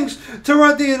best things to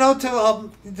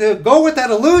go with that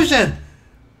illusion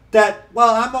that,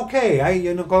 well, I'm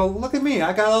okay. Go look at me.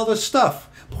 I got all this stuff.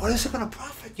 But what is it going to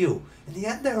profit you in the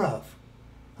end thereof?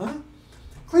 Huh?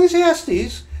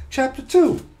 Ecclesiastes chapter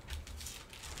 2.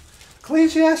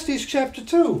 Ecclesiastes chapter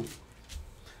 2,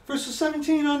 verses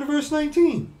 17 on to verse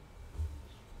 19.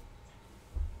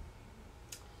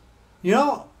 You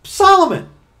know, Solomon,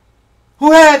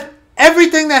 who had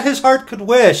everything that his heart could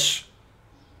wish.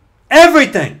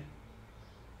 Everything.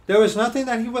 There was nothing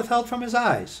that he withheld from his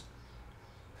eyes.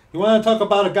 You want to talk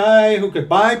about a guy who could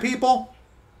buy people?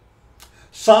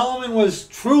 Solomon was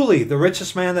truly the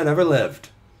richest man that ever lived.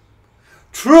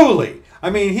 Truly. I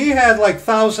mean, he had like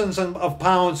thousands of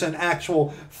pounds in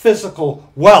actual physical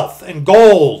wealth and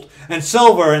gold and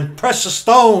silver and precious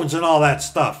stones and all that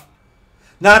stuff.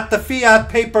 Not the fiat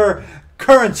paper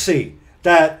currency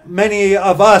that many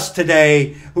of us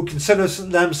today who consider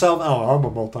themselves, oh, I'm a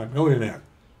multi-millionaire.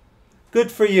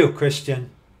 Good for you,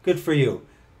 Christian. Good for you.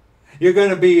 You're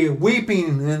going to be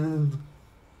weeping and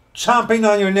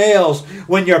chomping on your nails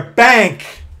when your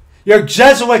bank, your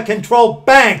Jesuit-controlled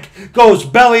bank, goes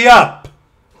belly up.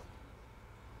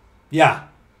 Yeah.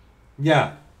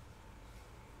 Yeah.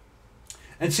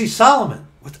 And see, Solomon,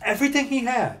 with everything he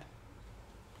had,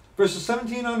 verses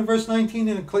 17 on to verse 19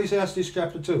 in Ecclesiastes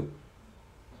chapter 2.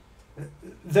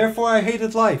 Therefore I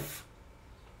hated life.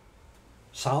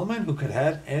 Solomon, who could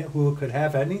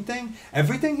have anything,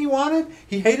 everything he wanted,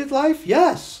 he hated life?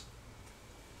 Yes.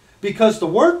 Because the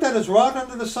work that is wrought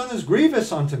under the sun is grievous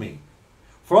unto me,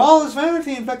 for all is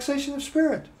vanity and vexation of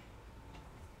spirit.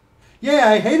 Yea,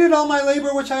 I hated all my labor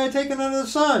which I had taken under the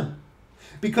sun,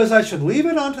 because I should leave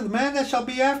it unto the man that shall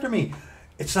be after me.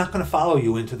 It's not going to follow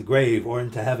you into the grave or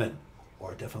into heaven,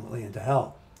 or definitely into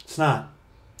hell. It's not.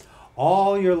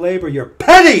 All your labor, your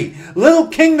petty little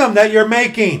kingdom that you're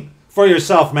making for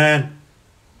yourself, man.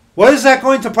 What is that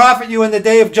going to profit you in the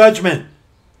day of judgment?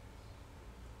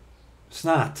 It's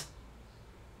not.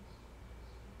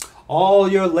 All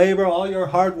your labor, all your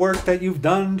hard work that you've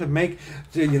done to make,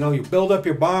 you build up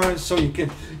your barns so you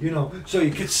can, so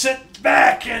you can sit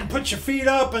back and put your feet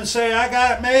up and say, I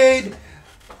got it made.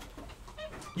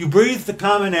 You breathe the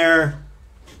common air,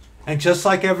 and just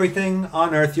like everything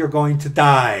on earth, you're going to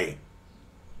die.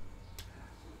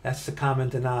 That's the common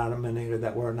denominator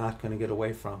that we're not going to get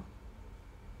away from.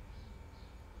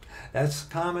 That's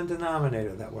the common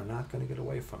denominator that we're not going to get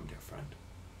away from, dear friend.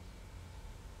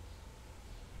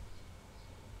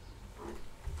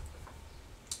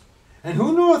 And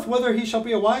who knoweth whether he shall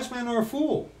be a wise man or a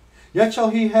fool? Yet shall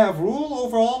he have rule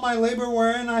over all my labor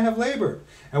wherein I have labored,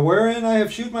 and wherein I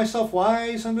have shewed myself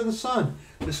wise under the sun.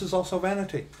 This is also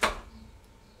vanity.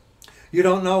 You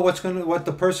don't know what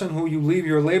the person who you leave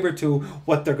your labor to,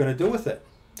 what they're going to do with it.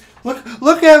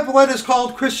 Look at what is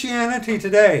called Christianity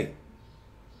today.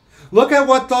 Look at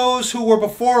what those who were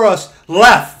before us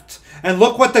left, and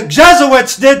look what the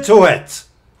Jesuits did to it.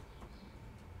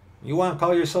 You want to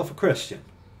call yourself a Christian?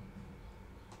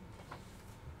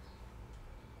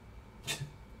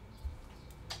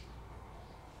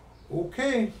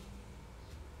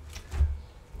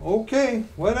 Okay,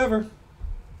 whatever.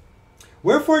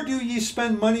 Wherefore do ye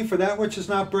spend money for that which is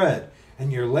not bread,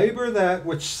 and your labor that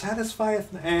which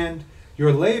satisfieth, and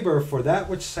your labor for that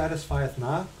which satisfieth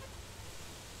not?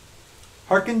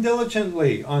 Hearken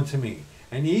diligently unto me,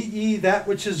 and eat ye that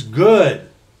which is good,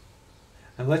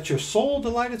 and let your soul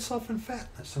delight itself in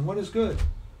fatness. And what is good?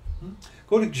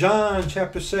 Go to John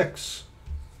chapter 6.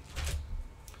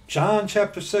 John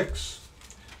chapter 6.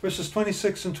 verses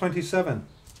 26 and 27.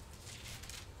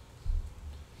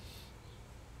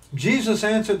 Jesus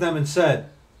answered them and said,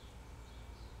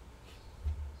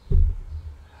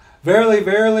 Verily,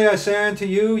 verily, I say unto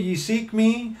you, ye seek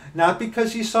me, not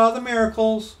because ye saw the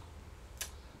miracles,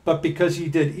 but because ye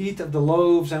did eat of the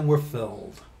loaves and were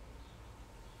filled.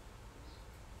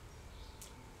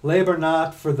 Labor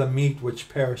not for the meat which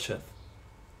perisheth,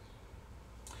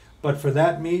 but for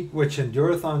that meat which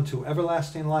endureth unto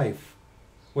everlasting life,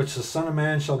 which the Son of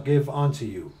Man shall give unto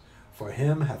you. For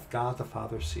him hath God the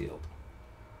Father sealed.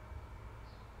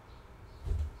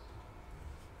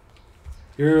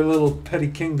 Your little petty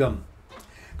kingdom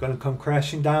going to come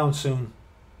crashing down soon.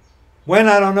 When,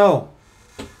 I don't know.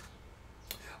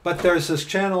 But there's this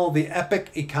channel, The Epic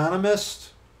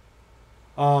Economist,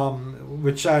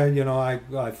 which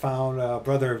I found. A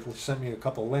brother sent me a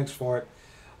couple of links for it.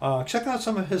 Check out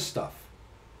some of his stuff.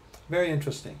 Very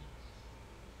interesting.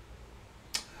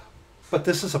 But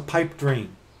this is a pipe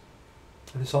dream.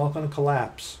 And it's all going to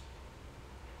collapse.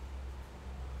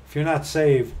 If you're not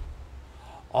saved,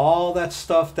 all that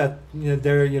stuff that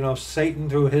Satan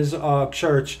through his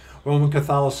church, Roman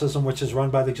Catholicism, which is run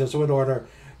by the Jesuit order,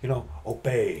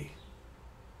 obey,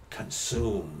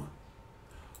 consume,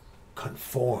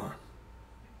 conform.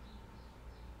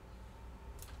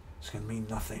 It's going to mean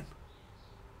nothing.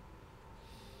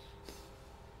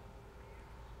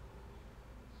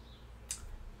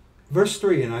 Verse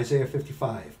 3 in Isaiah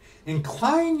 55.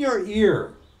 Incline your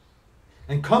ear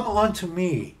and come unto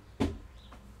me.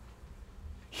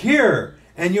 Hear,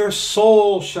 and your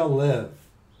soul shall live.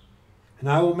 And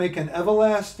I will make an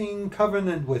everlasting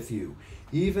covenant with you,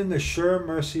 even the sure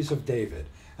mercies of David.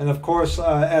 And of course,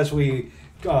 as we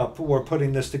were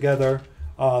putting this together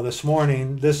this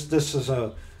morning, this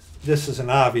is an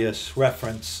obvious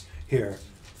reference here.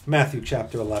 Matthew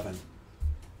chapter 11.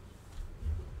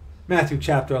 Matthew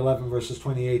chapter 11, verses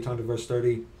 28 on to verse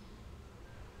 30.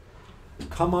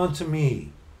 Come unto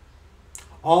me,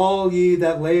 all ye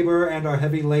that labor and are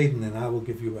heavy laden, and I will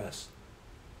give you rest.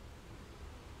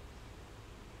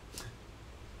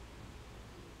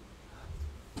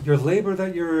 Your labor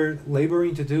that you're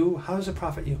laboring to do, how does it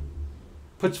profit you?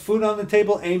 Puts food on the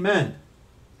table? Amen.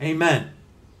 Amen.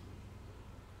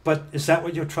 But is that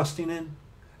what you're trusting in?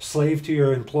 Slave to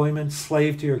your employment?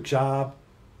 Slave to your job?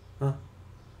 Huh?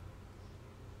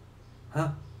 Huh?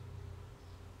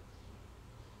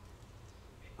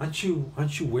 Aren't you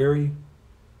weary?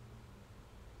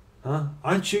 Huh?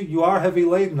 You are heavy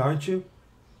laden, aren't you?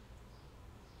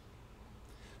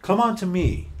 Come unto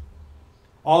me,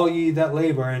 all ye that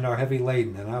labor and are heavy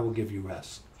laden, and I will give you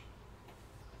rest.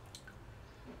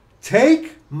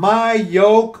 Take my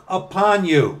yoke upon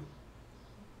you.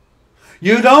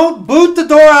 You don't boot the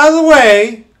door out of the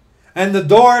way, and the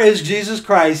door is Jesus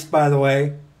Christ, by the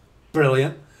way.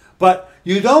 Brilliant. But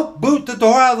you don't boot the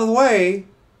door out of the way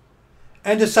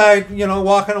and decide,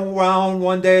 walking around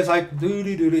one day is like,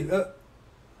 doody.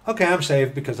 Okay, I'm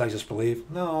saved because I just believe.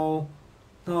 No.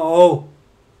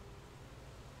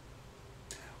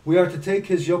 We are to take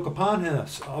his yoke upon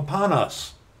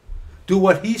us. Do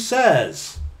what he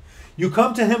says. You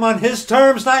come to him on his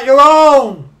terms, not your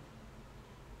own.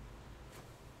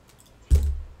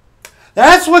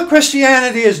 That's what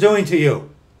Christianity is doing to you.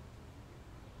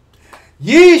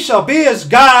 Ye shall be as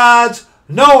gods,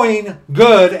 knowing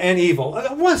good and evil.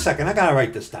 1 second, I got to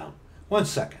write this down. 1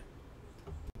 second.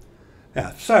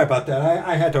 Yeah, sorry about that.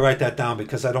 I had to write that down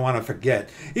because I don't want to forget.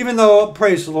 Even though,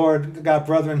 praise the Lord, I got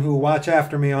brethren who watch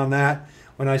after me on that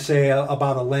when I say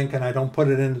about a link and I don't put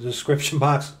it in the description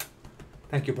box.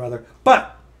 Thank you, brother.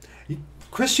 But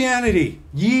Christianity,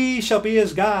 ye shall be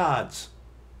as gods.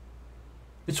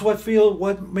 It's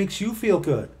what makes you feel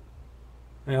good.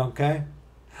 Okay?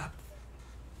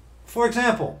 For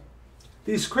example,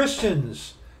 these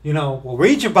Christians, will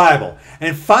read your Bible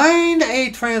and find a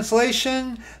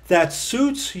translation that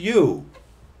suits you.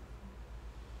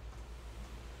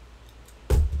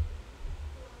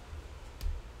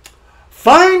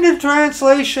 Find a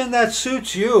translation that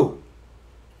suits you.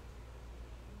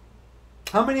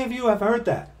 How many of you have heard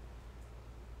that?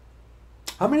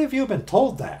 How many of you have been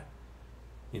told that?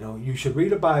 You should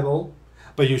read a Bible,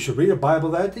 but you should read a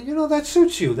Bible that, that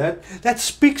suits you, that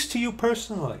speaks to you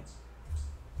personally.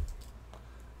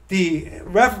 The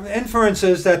inference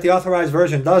is that the authorized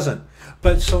version doesn't.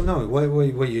 But so no,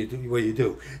 what you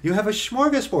do? You have a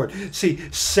smorgasbord. See,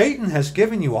 Satan has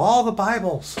given you all the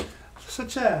Bibles,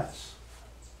 such as,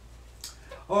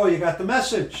 you got the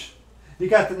Message, you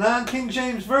got the non-King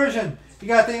James Version, you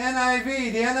got the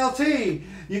NIV, the NLT,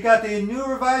 you got the New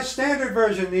Revised Standard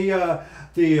Version,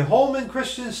 the Holman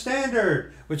Christian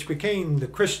Standard, which became the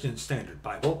Christian Standard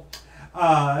Bible.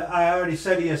 I already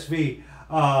said ESV.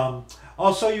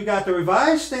 Also, you got the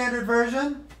Revised Standard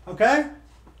Version. Okay?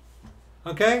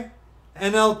 Okay?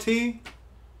 NLT.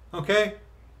 Okay?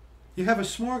 You have a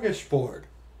smorgasbord.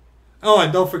 Oh,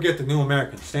 and don't forget the New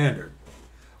American Standard,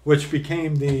 which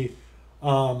became the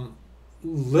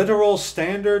literal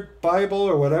standard Bible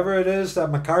or whatever it is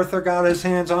that MacArthur got his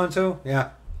hands onto.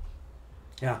 Yeah.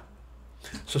 Yeah.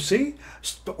 So see?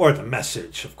 Or the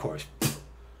Message, of course.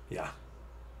 Yeah.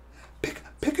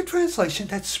 Pick a translation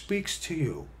that speaks to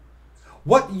you.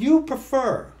 What you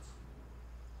prefer.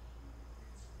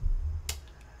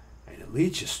 And it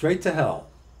leads you straight to hell.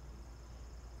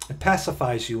 It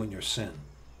pacifies you in your sin.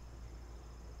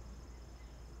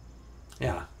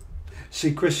 Yeah.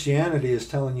 See, Christianity is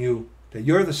telling you that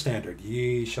you're the standard.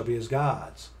 Ye shall be as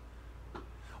gods.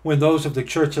 When those of the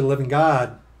Church of the Living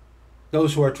God,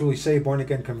 those who are truly saved, born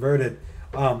again, converted,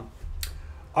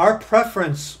 our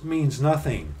preference means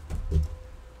nothing.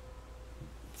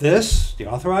 This, the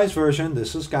Authorized Version,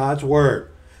 this is God's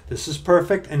Word. This is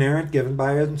perfect, inerrant, given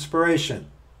by inspiration.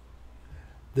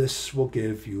 This will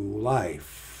give you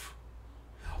life.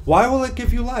 Why will it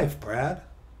give you life, Brad?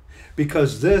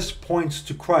 Because this points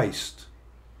to Christ.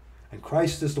 And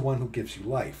Christ is the one who gives you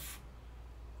life.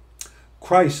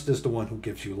 Christ is the one who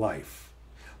gives you life.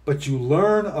 But you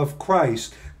learn of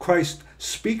Christ. Christ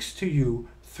speaks to you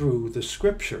through the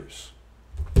Scriptures.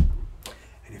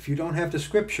 And if you don't have the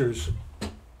Scriptures,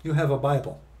 you have a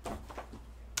Bible.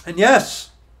 And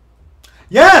yes,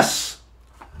 the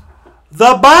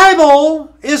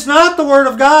Bible is not the Word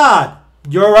of God.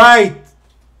 You're right.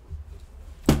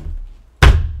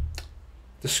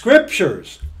 The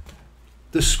Scriptures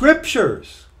is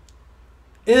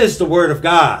the Word of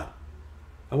God.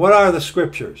 And what are the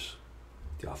Scriptures?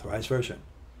 The Authorized Version.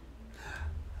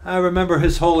 I remember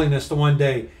His Holiness the one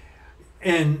day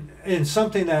in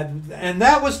something and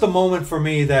that was the moment for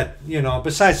me that,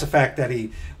 besides the fact that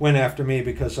he went after me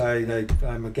because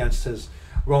I'm against his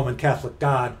Roman Catholic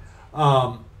God,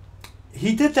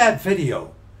 he did that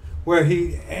video where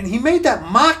he made that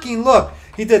mocking look.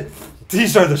 He did,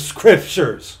 these are the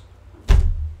Scriptures.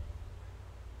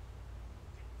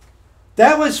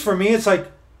 That was, for me, it's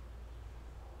like,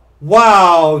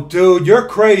 wow, dude, you're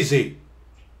crazy.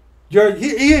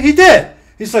 He did.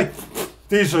 He's like,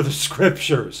 these are the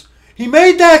Scriptures. He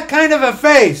made that kind of a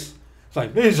face. It's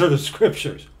like, these are the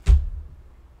Scriptures.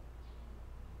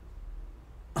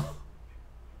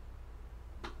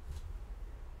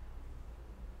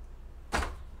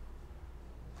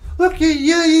 Look,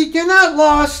 you're not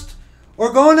lost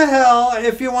or going to hell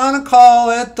if you want to call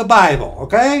it the Bible,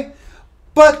 okay?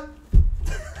 But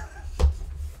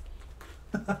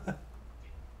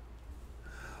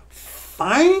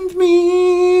find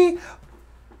me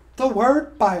the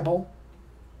word Bible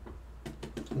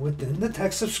within the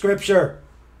text of Scripture.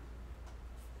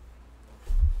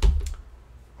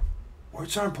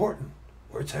 Words are important.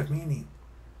 Words have meaning.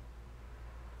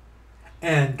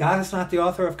 And God is not the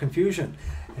author of confusion.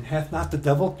 And hath not the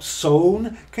devil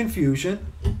sown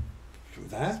confusion through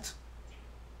that?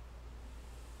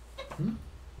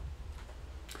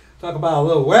 Talk about a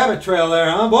little rabbit trail there,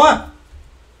 huh, boy?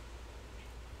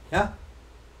 Yeah?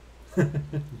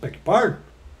 Beg your pardon.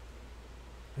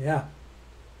 Yeah.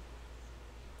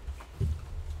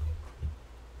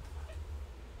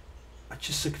 Aren't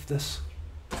you sick of this?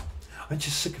 Aren't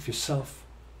you sick of yourself?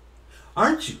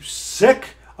 Aren't you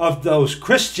sick of those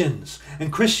Christians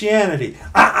and Christianity?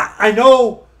 I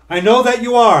know that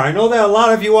you are. I know that a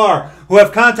lot of you are who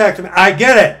have contacted me. I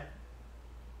get it.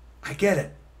 I get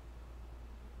it.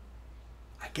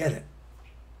 I get it.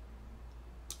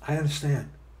 I understand.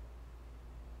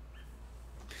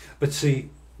 But see,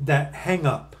 that hang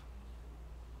up,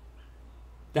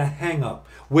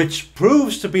 which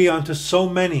proves to be unto so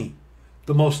many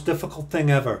the most difficult thing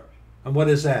ever. And what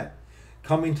is that?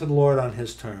 Coming to the Lord on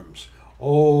His terms.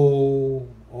 Oh.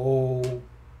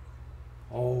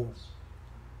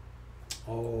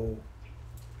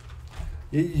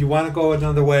 You want to go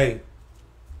another way.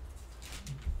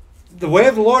 The way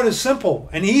of the Lord is simple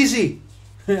and easy.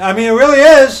 I mean, it really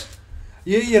is.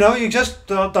 You just,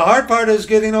 the hard part is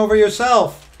getting over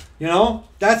yourself.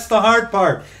 That's the hard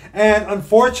part. And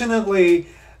unfortunately,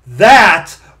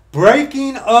 that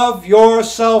breaking of your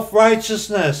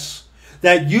self-righteousness,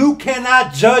 that you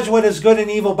cannot judge what is good and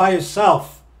evil by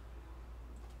yourself.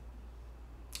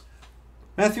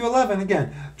 Matthew 11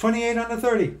 again, 28 unto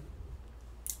 30.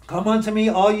 Come unto me,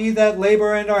 all ye that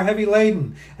labor and are heavy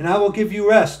laden, and I will give you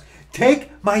rest. Take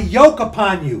my yoke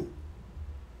upon you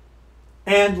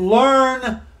and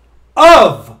learn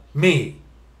of me.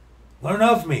 Learn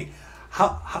of me.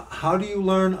 How do you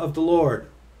learn of the Lord?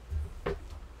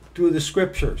 through the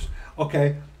scriptures.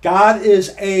 Okay? God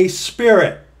is a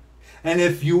spirit. And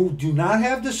if you do not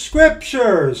have the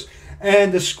scriptures,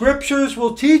 and the scriptures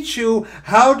will teach you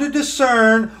how to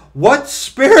discern what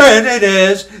spirit it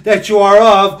is that you are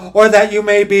of, or that you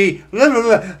may be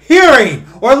hearing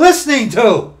or listening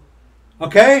to.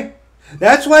 Okay?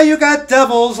 That's why you got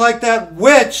devils like that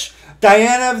witch,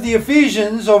 Diana of the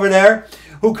Ephesians over there,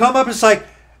 who come up and it's like,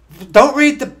 don't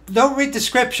read the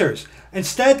scriptures.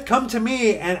 Instead, come to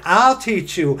me and I'll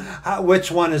teach you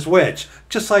which one is which.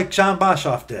 Just like John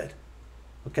Boshoff did.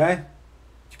 Okay?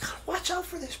 You gotta watch out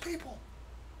for these people.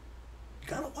 You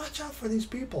gotta watch out for these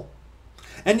people.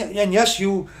 And yes,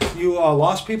 you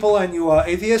lost people and you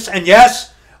atheists. And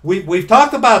yes, we've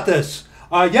talked about this.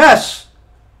 Yes.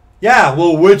 Yeah,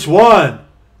 well, which one?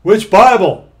 Which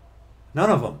Bible?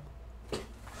 None of them.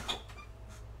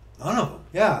 None of them,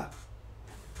 yeah.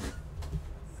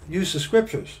 Use the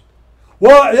scriptures.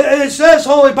 Well, it says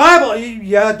Holy Bible.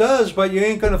 Yeah, it does, but you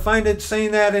ain't going to find it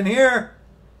saying that in here.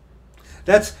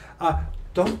 That's,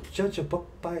 don't judge a book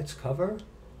by its cover.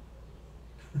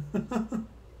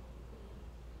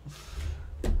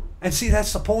 And see,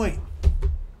 that's the point.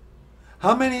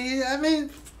 How many, I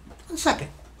mean, 1 second.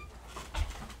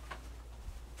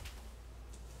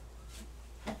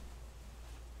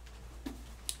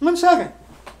 One second.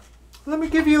 Let me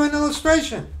give you an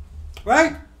illustration.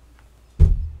 Right?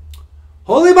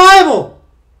 Holy Bible.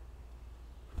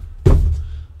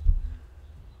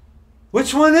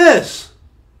 Which one is?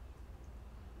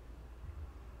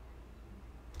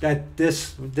 That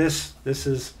this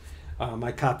is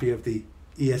my copy of the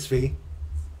ESV.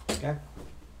 Okay.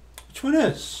 Which one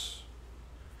is?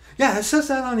 Yeah, it says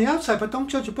that on the outside, but don't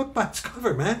judge a book by its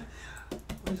cover, man.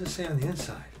 What does it say on the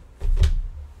inside?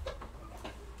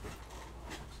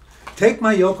 Take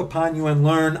my yoke upon you and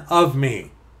learn of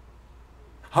me.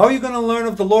 How are you going to learn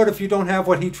of the Lord if you don't have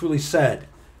what he truly said?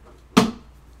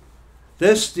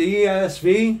 This, the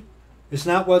ESV, is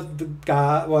not what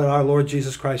what our Lord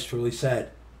Jesus Christ truly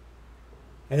said.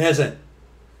 It isn't.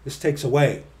 This takes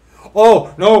away.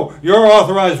 Oh, no, your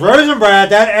authorized version, Brad,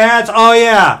 that adds, oh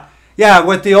yeah. Yeah,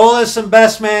 with the oldest and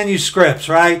best manuscripts,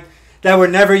 right? That were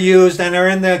never used and are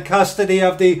in the custody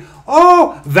of the,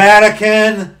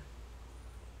 Vatican.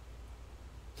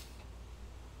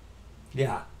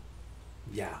 Yeah.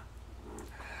 Yeah.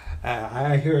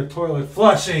 I hear a toilet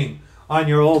flushing on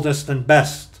your oldest and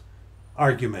best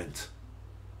argument.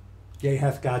 Yea,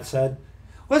 hath God said.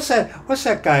 What's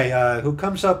that guy who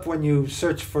comes up when you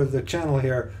search for the channel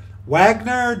here?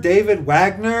 Wagner? David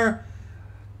Wagner?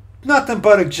 Nothing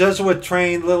but a Jesuit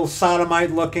trained little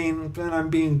sodomite looking, and I'm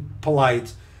being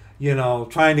polite,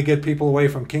 trying to get people away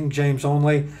from King James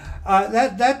only.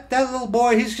 That little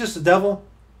boy, he's just a devil.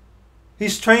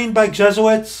 He's trained by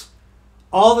Jesuits.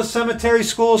 All the seminary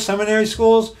schools.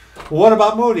 What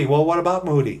about Moody? Well, what about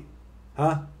Moody?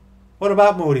 Huh? What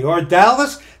about Moody? Or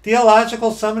Dallas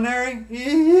Theological Seminary?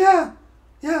 Yeah.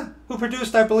 Who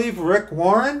produced, I believe, Rick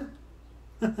Warren?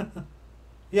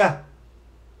 Yeah.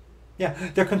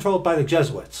 They're controlled by the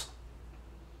Jesuits.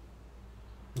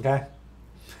 Okay?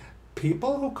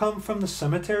 People who come from the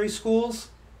cemetery schools,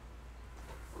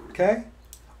 okay?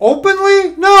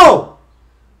 Openly? No,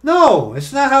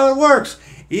 it's not how it works.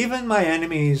 Even my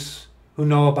enemies who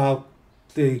know about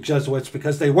the Jesuits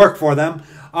because they work for them,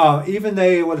 even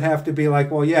they would have to be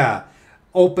like, well, yeah,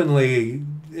 openly,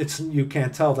 you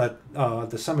can't tell that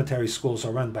the cemetery schools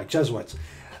are run by Jesuits.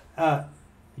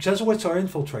 Jesuits are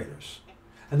infiltrators.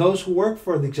 And those who work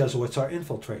for the Jesuits are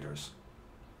infiltrators.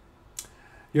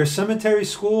 Your cemetery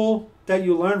school that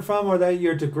you learn from, or that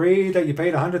your degree that you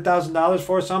paid $100,000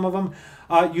 for, some of them,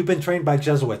 you've been trained by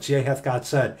Jesuits. Yea, hath God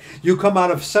said. You come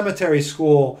out of cemetery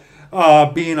school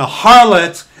being a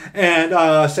harlot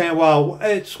and saying, well,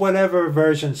 it's whatever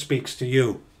version speaks to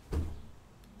you.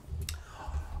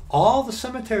 All the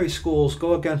cemetery schools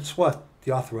go against what?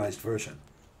 The authorized version.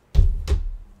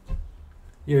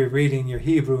 You're reading your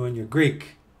Hebrew and your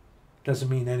Greek. Doesn't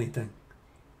mean anything.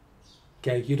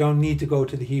 Okay, you don't need to go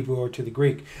to the Hebrew or to the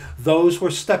Greek. Those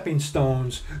were stepping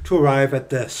stones to arrive at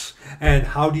this. And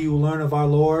how do you learn of our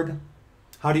Lord?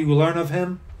 How do you learn of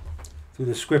him? Through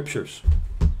the scriptures.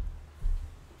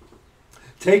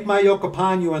 Take my yoke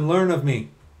upon you and learn of me,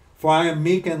 for I am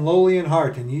meek and lowly in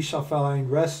heart, and ye shall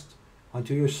find rest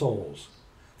unto your souls.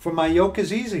 For my yoke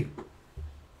is easy,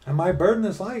 and my burden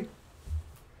is light.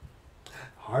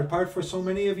 Hard part for so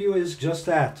many of you is just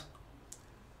that.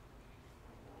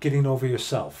 Getting over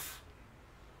yourself.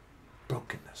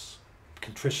 Brokenness.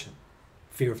 Contrition.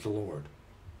 Fear of the Lord.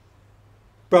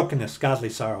 Brokenness, godly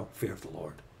sorrow, fear of the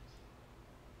Lord.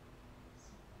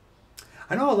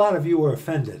 I know a lot of you were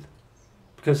offended.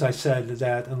 because I said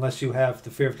that unless you have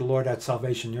the fear of the Lord at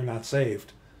salvation, you're not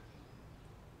saved.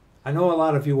 I know a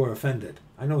lot of you were offended.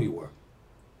 I know you were.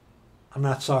 I'm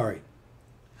not sorry.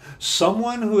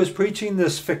 Someone who is preaching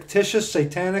this fictitious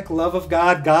satanic love of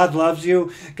God, God loves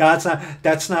you, that's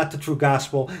not the true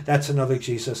gospel. That's another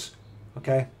Jesus.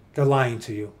 Okay? They're lying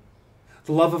to you.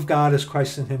 The love of God is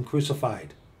Christ and Him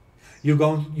crucified. You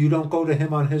don't go to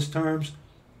Him on His terms,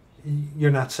 you're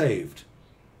not saved.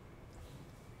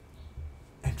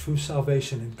 And true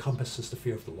salvation encompasses the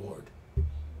fear of the Lord.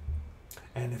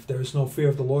 And if there's no fear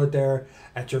of the Lord there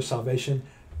at your salvation,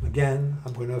 again,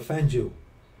 I'm going to offend you.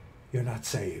 You're not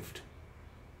saved.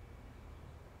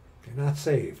 You're not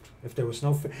saved. If there was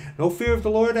no fear of the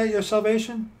Lord at your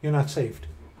salvation, you're not saved.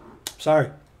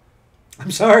 Sorry. I'm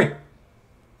sorry.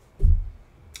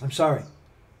 I'm sorry.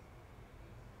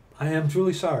 I am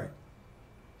truly sorry.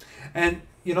 And,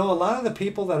 a lot of the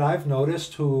people that I've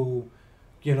noticed who,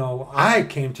 I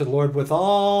came to the Lord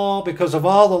because of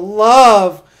all the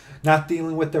love, not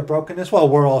dealing with their brokenness. Well,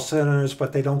 we're all sinners,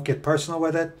 but they don't get personal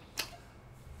with it.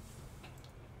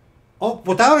 Oh,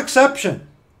 without exception.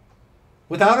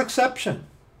 Without exception.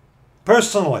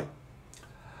 Personally.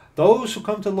 Those who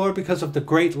come to the Lord because of the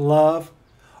great love.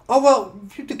 Oh, well,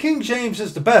 the King James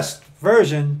is the best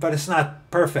version, but it's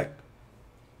not perfect.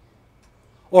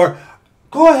 Or,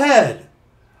 go ahead.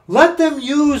 Let them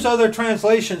use other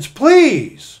translations,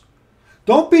 please.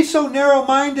 Don't be so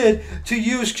narrow-minded to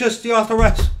use just the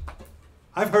authorized.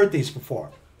 I've heard these before.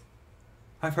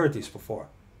 I've heard these before.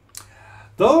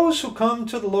 Those who come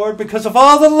to the Lord because of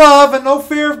all the love and no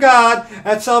fear of God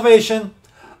at salvation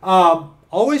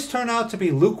always turn out to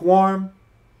be lukewarm,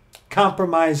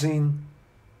 compromising,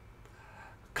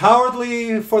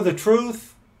 cowardly for the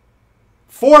truth,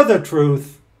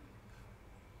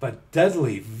 but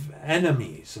deadly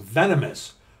enemies,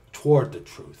 venomous toward the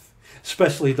truth,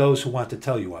 especially those who want to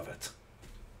tell you of it.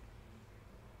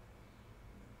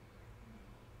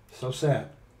 So sad.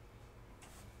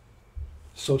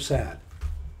 So sad.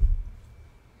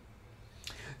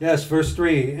 Yes, verse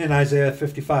 3 in Isaiah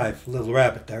 55, little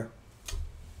rabbit there.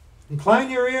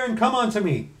 Incline your ear and come unto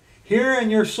me. Hear,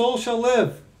 and your soul shall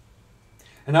live.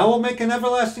 And I will make an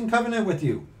everlasting covenant with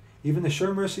you, even the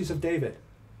sure mercies of David.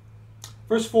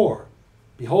 Verse 4,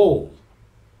 behold,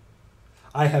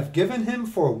 I have given him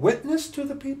for witness to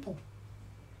the people,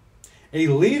 a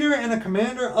leader and a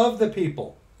commander of the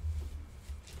people.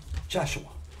 Joshua.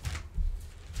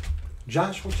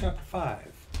 Joshua chapter 5.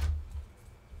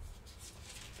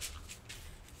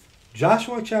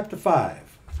 Joshua chapter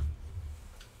 5,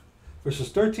 verses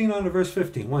 13 on to verse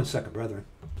 15. 1 second, brethren.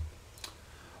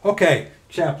 Okay,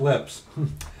 chap lips.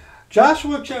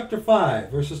 Joshua chapter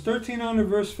 5, verses 13 on to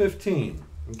verse 15.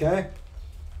 Okay?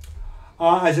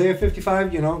 Isaiah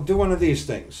 55, do one of these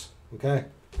things. Okay?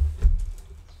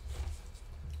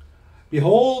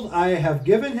 Behold, I have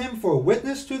given him for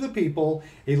witness to the people,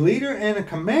 a leader and a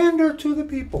commander to the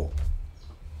people.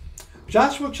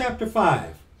 Joshua chapter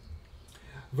 5.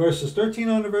 Verses 13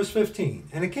 on to verse 15.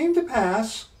 And it came to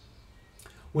pass,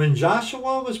 when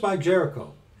Joshua was by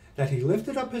Jericho, that he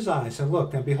lifted up his eyes and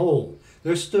looked, and behold,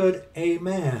 there stood a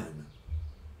man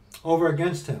over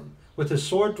against him, with his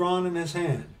sword drawn in his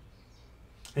hand.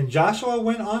 And Joshua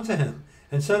went unto him,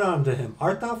 and said unto him,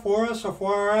 Art thou for us, or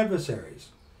for our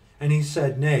adversaries? And he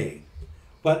said, Nay,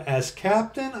 but as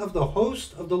captain of the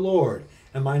host of the Lord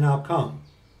am I now come.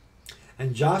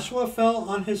 And Joshua fell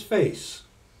on his face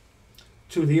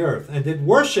to the earth, and did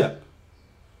worship.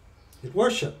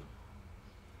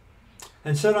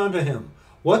 And said unto him,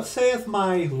 What saith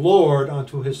my Lord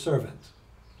unto his servant?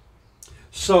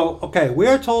 So, okay, we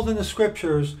are told in the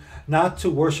scriptures not to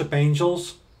worship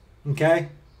angels. Okay?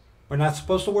 We're not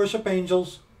supposed to worship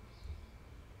angels.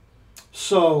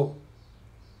 So,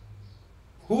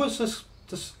 who is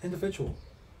this individual?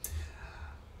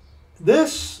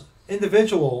 This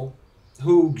individual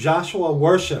who Joshua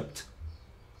worshipped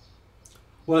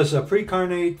was a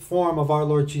pre-incarnate form of our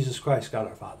Lord Jesus Christ, God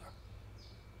our Father.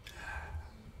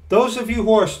 Those of you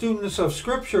who are students of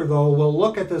Scripture, though, will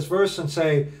look at this verse and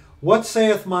say, What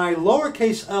saith my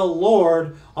lowercase l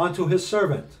Lord unto his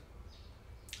servant?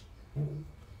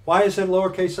 Why is it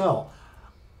lowercase l?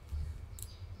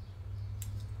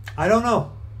 I don't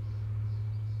know.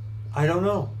 I don't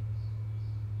know.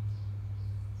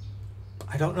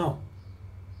 I don't know.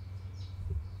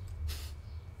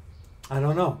 I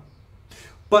don't know.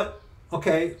 But,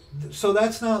 okay, so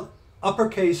that's not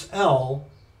uppercase L,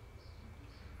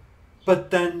 but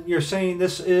then you're saying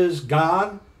this is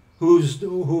God who's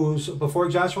before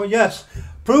Joshua? Yes.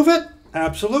 Prove it?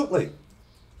 Absolutely.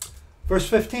 Verse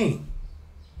 15.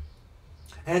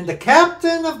 And the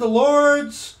captain of the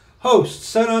Lord's host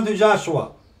said unto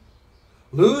Joshua,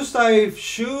 Loose thy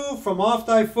shoe from off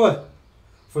thy foot,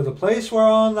 for the place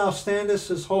whereon thou standest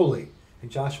is holy.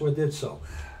 And Joshua did so.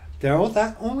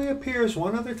 That only appears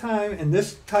one other time in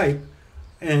this type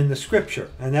in the scripture,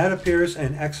 and that appears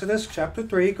in Exodus chapter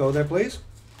 3. Go there, please.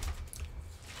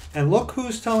 And look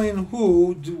who's telling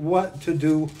who what to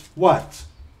do what.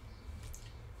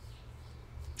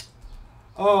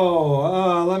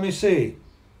 Oh, let me see.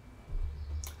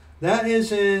 That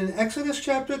is in Exodus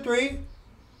chapter 3.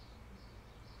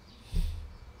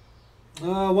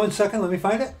 1 second, let me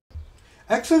find it.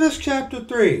 Exodus chapter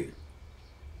 3,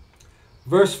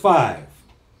 verse 5.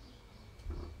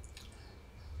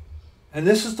 And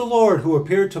this is the Lord who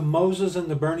appeared to Moses in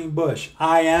the burning bush.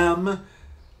 I am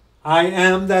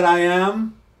that I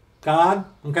am, God,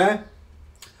 okay?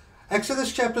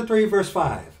 Exodus chapter 3, verse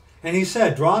 5. And he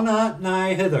said, Draw not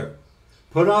nigh hither,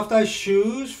 put off thy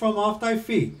shoes from off thy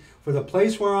feet, for the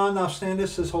place whereon thou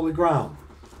standest is holy ground.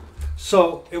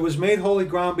 So it was made holy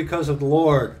ground because of the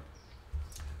Lord.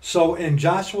 So in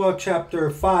Joshua chapter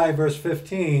 5, verse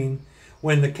 15,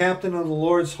 when the captain of the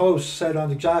Lord's host said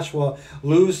unto Joshua,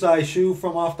 Loose thy shoe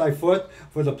from off thy foot,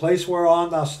 for the place whereon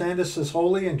thou standest is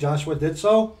holy, and Joshua did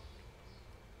so.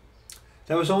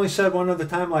 That was only said one other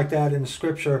time like that in the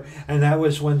scripture, and that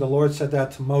was when the Lord said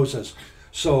that to Moses.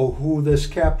 So who this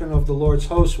captain of the Lord's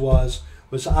host was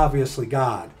obviously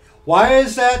God. Why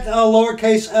is that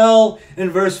lowercase l in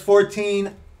verse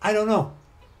 14? I don't know.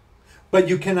 But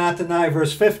you cannot deny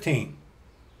verse 15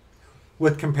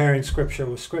 with comparing scripture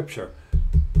with scripture.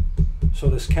 So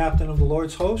this captain of the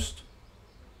Lord's host,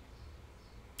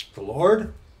 the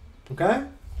Lord, okay?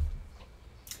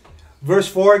 Verse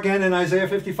 4 again in Isaiah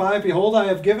 55, Behold, I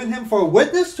have given him for a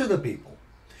witness to the people,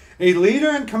 a leader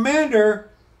and commander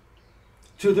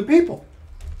to the people.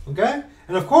 Okay?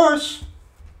 And of course,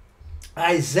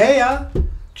 Isaiah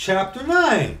chapter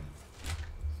 9.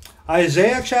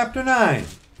 Isaiah chapter 9.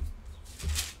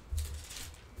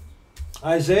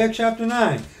 Isaiah chapter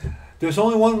 9. There's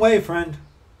only one way, friend.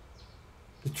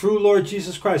 The true Lord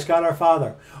Jesus Christ, God our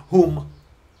Father, whom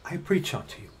I preach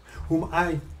unto you, whom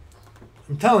I'm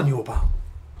telling you about.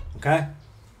 Okay?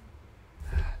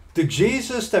 The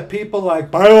Jesus that people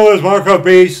like, Bible is mark of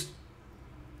beast,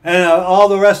 and all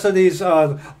the rest of these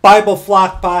Bible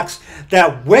flock box,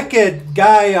 that wicked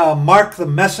guy Mark the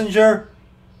Messenger.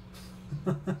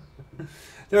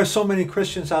 There are so many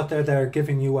Christians out there that are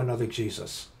giving you another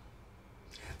Jesus.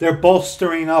 They're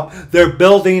bolstering up, they're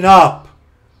building up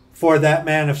for that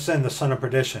man of sin, the son of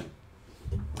perdition.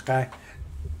 Okay?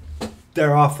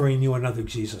 They're offering you another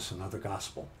Jesus, another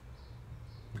gospel.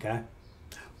 Okay?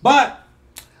 But,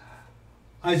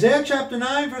 Isaiah chapter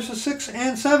 9, verses 6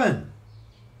 and 7.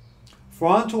 For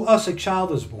unto us a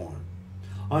child is born,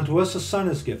 unto us a son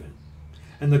is given,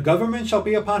 and the government shall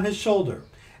be upon his shoulder,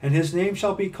 and his name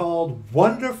shall be called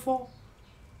Wonderful,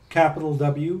 capital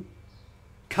W,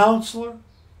 Counselor,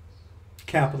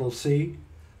 capital C,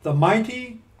 the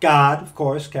Mighty God, of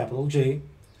course, capital G,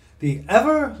 the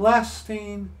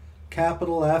Everlasting,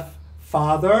 capital F,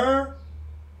 Father.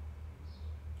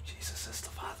 Jesus is the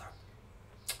Father.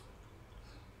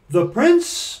 The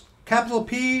Prince, capital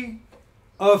P,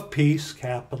 of peace,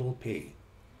 capital P.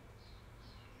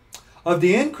 Of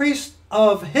the increase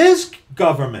of his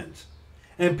government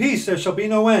and peace there shall be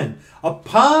no end,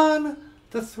 upon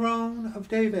the throne of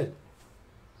David,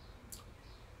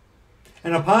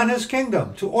 and upon his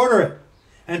kingdom, to order it,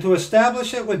 and to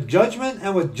establish it with judgment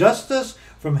and with justice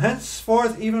from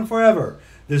henceforth even forever.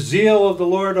 The zeal of the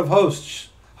Lord of hosts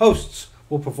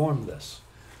will perform this.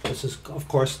 This is, of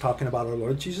course, talking about our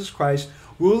Lord Jesus Christ,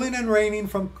 ruling and reigning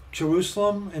from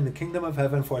Jerusalem in the kingdom of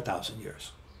heaven for 1,000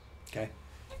 years. Okay?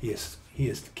 He is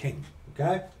the king.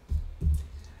 Okay?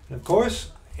 And of course,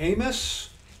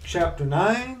 Amos chapter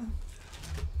 9.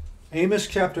 Amos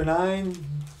chapter 9,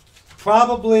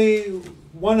 probably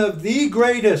one of the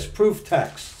greatest proof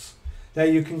texts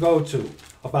that you can go to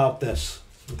about this.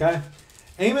 Okay?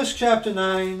 Amos chapter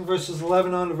 9, verses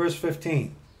 11 on to verse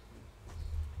 15.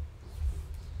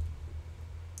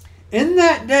 In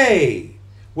that day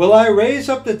will I raise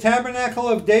up the tabernacle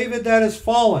of David that is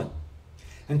fallen,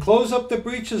 and close up the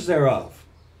breaches thereof.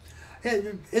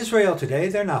 Israel today,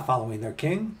 they're not following their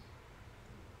king.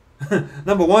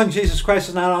 Number one, Jesus Christ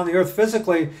is not on the earth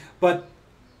physically, but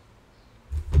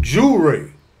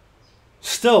Jewry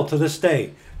still to this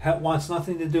day wants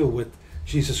nothing to do with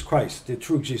Jesus Christ, the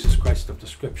true Jesus Christ of the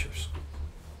Scriptures.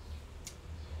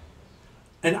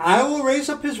 And I will raise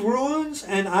up his ruins,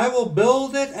 and I will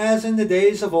build it as in the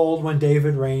days of old when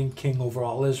David reigned king over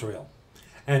all Israel.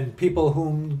 And people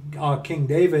whom King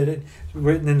David,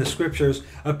 written in the scriptures,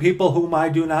 a people whom I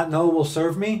do not know will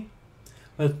serve me.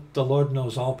 But the Lord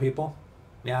knows all people.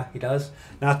 Yeah, he does.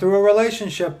 Not through a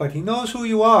relationship, but he knows who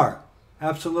you are.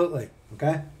 Absolutely.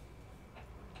 Okay?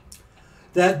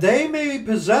 That they may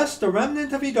possess the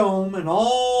remnant of Edom and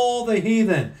all the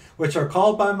heathen, which are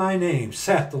called by my name,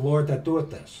 saith the Lord that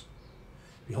doeth this.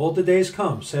 Behold, the days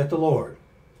come, saith the Lord,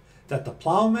 that the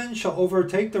plowman shall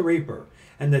overtake the reaper,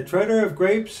 and the treader of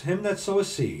grapes him that soweth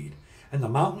seed. And the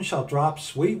mountain shall drop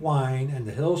sweet wine, and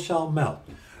the hills shall melt.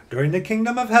 During the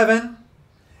kingdom of heaven,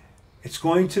 it's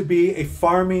going to be a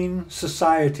farming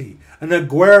society, an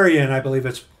agrarian, I believe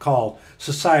it's called,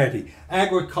 society.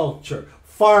 Agriculture,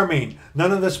 farming,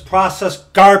 none of this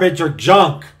processed garbage or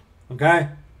junk. Okay?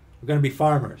 We're going to be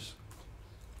farmers.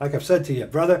 Like I've said to you,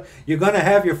 brother, you're going to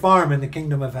have your farm in the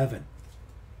kingdom of heaven.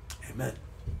 Amen.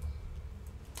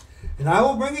 And I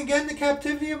will bring again the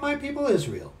captivity of my people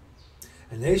Israel.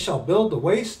 And they shall build the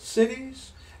waste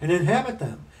cities and inhabit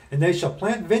them. And they shall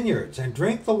plant vineyards and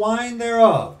drink the wine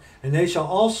thereof. And they shall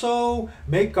also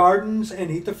make gardens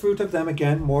and eat the fruit of them.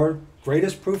 Again, more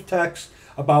greatest proof text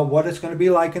about what it's going to be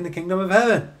like in the kingdom of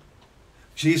heaven.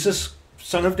 Jesus,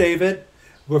 son of David,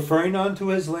 referring unto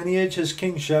his lineage, his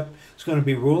kingship, is going to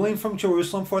be ruling from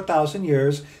Jerusalem for 1,000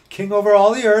 years, king over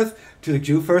all the earth, to the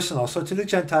Jew first and also to the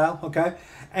Gentile, okay?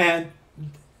 And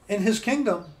in his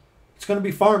kingdom, it's going to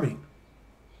be farming.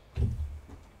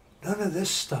 None of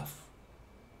this stuff.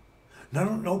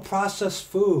 No processed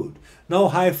food. No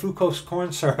high fructose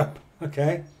corn syrup,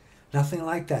 okay? Nothing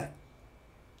like that.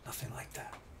 Nothing like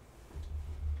that.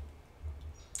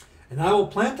 And I will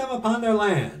plant them upon their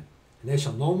land, and they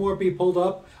shall no more be pulled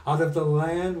up out of the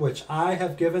land which I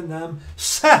have given them,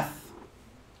 saith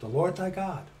the Lord thy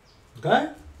God. Okay?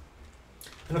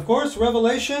 And of course,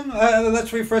 Revelation,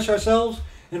 let's refresh ourselves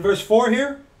in verse 4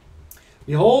 here.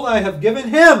 Behold, I have given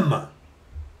him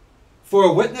for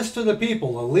a witness to the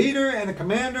people, a leader and a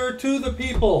commander to the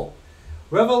people.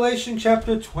 Revelation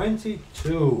chapter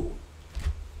 22.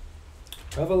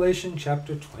 Revelation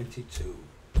chapter 22.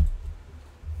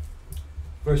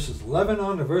 Verses 11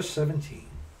 on to verse 17.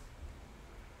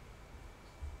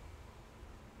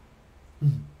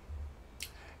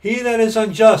 He that is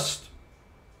unjust,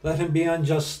 let him be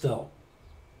unjust still.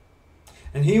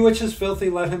 And he which is filthy,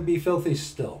 let him be filthy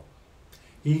still.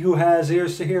 He who has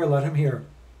ears to hear, let him hear.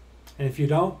 And if you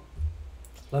don't,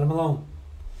 let him alone.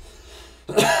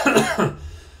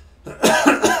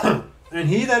 And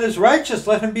he that is righteous,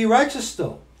 let him be righteous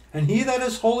still. And he that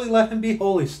is holy, let him be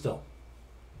holy still.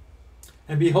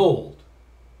 And behold,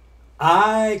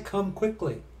 I come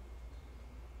quickly,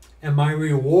 and my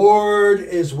reward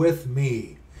is with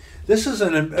me. This is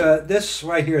this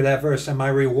right here, that verse, and my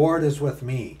reward is with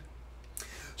me.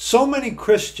 So many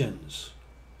Christians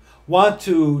want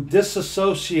to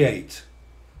disassociate,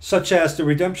 such as the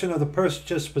redemption of the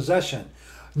purchased possession,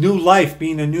 new life,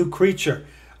 being a new creature,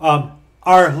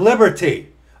 our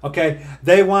liberty. Okay,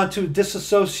 they want to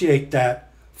disassociate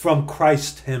that from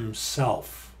Christ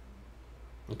himself.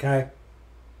 Okay,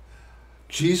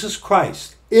 Jesus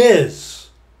Christ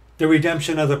is the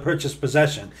redemption of the purchased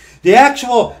possession. The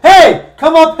actual, hey,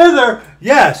 come up hither,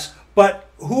 yes, but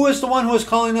who is the one who is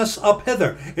calling us up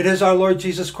hither? It is our Lord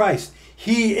Jesus Christ.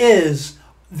 He is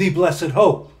the blessed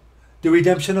hope, the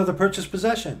redemption of the purchased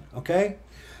possession, okay?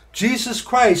 Jesus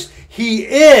Christ, he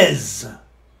is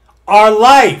our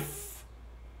life.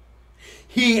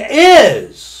 He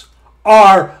is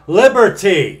our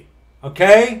liberty,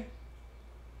 okay?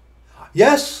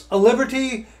 Yes, a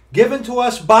liberty given to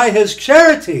us by his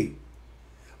charity.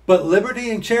 But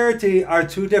liberty and charity are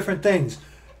two different things.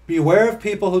 Beware of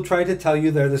people who try to tell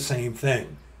you they're the same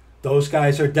thing. Those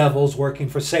guys are devils working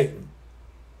for Satan.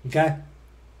 Okay?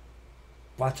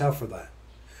 Watch out for that.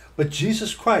 But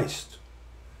Jesus Christ,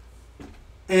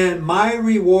 and my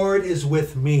reward is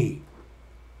with me.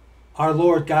 Our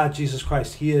Lord God, Jesus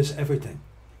Christ, he is everything.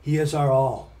 He is our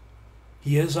all.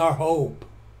 He is our hope.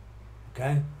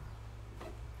 Okay?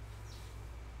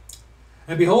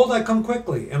 And behold, I come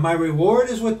quickly, and my reward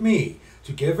is with me,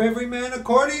 to give every man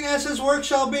according as his work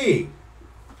shall be.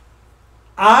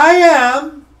 I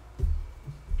am,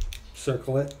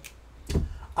 circle it,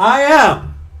 I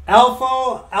am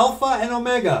Alpha and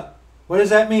Omega. What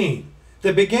does that mean?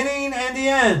 The beginning and the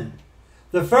end,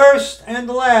 the first and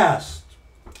the last.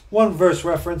 One verse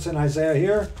reference in Isaiah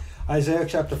here, Isaiah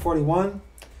chapter 41.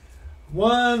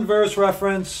 One verse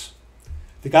reference.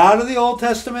 The God of the Old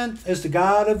Testament is the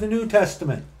God of the New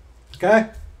Testament.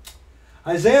 Okay?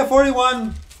 Isaiah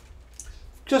 41,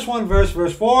 just one verse,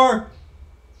 verse 4.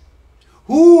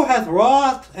 Who hath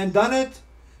wrought and done it,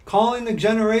 calling the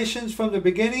generations from the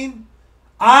beginning?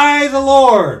 I, the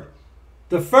Lord,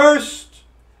 the first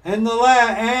and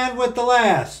and with the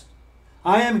last.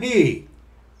 I am He.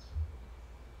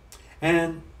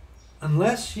 And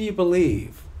unless ye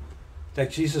believe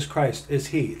that Jesus Christ is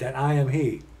He, that I am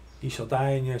He, ye shall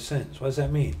die in your sins. What does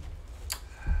that mean?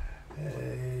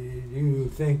 You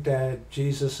think that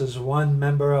Jesus is one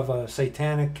member of a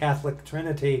satanic Catholic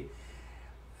Trinity,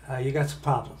 you got some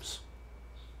problems.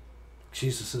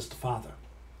 Jesus is the Father.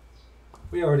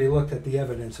 We already looked at the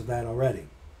evidence of that already.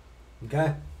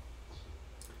 Okay?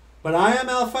 But I am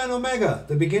Alpha and Omega,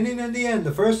 the beginning and the end,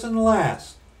 the first and the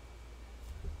last.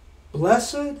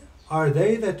 Blessed are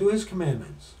they that do His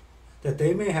commandments, that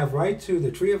they may have right to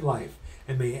the tree of life,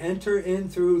 and may enter in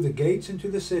through the gates into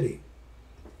the city.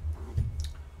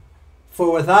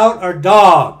 For without are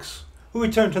dogs, who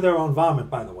return to their own vomit,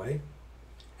 by the way,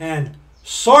 and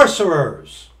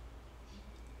sorcerers,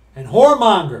 and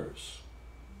whoremongers,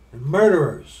 and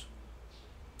murderers,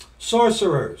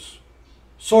 sorcerers,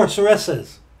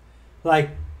 sorceresses, like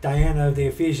Diana of the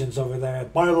Ephesians over there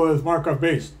at Bible is Mark of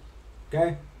Beast.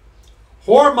 Okay?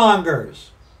 Whoremongers.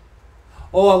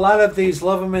 Oh, a lot of these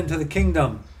love them into the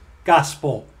kingdom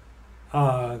gospel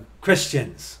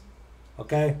Christians.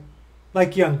 Okay?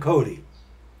 Like young Cody.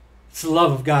 It's the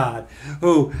love of God.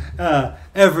 Who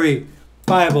every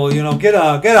Bible, get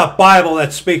a Bible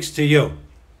that speaks to you.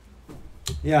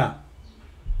 Yeah.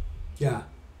 Yeah.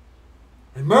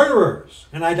 And murderers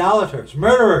and idolaters.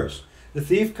 Murderers. The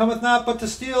thief cometh not but to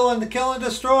steal and to kill and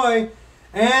destroy.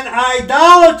 And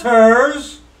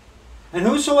idolaters. And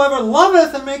whosoever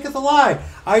loveth and maketh a lie.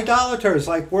 Idolaters,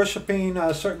 like worshiping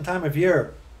a certain time of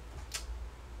year.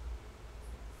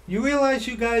 You realize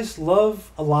you guys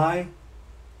love a lie?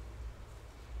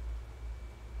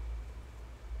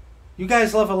 You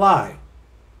guys love a lie.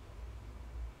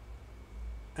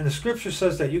 And the scripture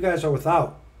says that you guys are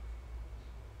without.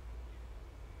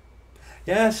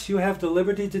 Yes, you have the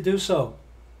liberty to do so.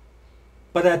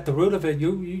 But at the root of it,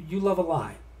 you love a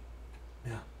lie.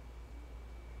 Yeah.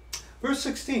 Verse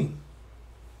 16.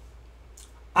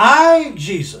 I,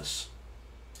 Jesus,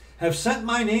 have sent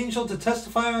mine angel to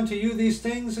testify unto you these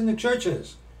things in the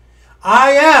churches.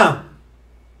 I am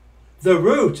the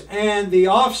root and the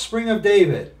offspring of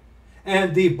David,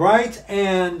 and the bright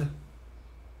and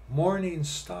morning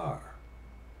star.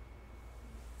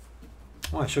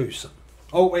 I want to show you something.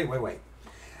 Oh, wait.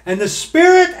 And the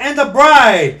Spirit and the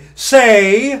bride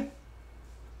say,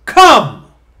 come.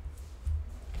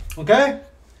 Okay?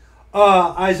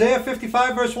 Isaiah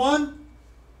 55 verse 1.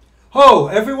 Ho,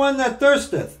 everyone that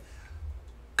thirsteth,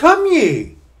 come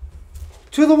ye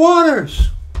to the waters.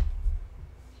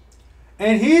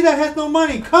 And he that hath no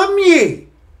money, come ye,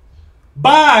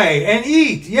 buy and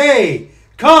eat. Yea,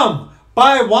 come,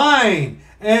 buy wine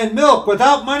and milk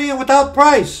without money and without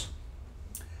price.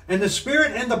 And the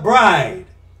Spirit and the bride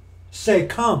say,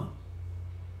 come.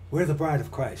 We're the bride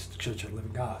of Christ, the church of the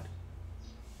living God.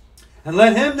 And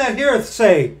let him that heareth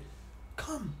say,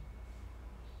 come.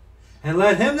 And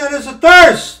let him that is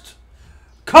athirst,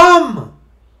 come.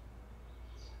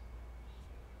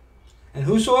 And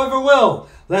whosoever will,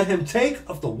 let him take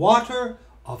of the water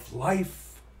of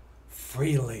life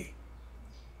freely.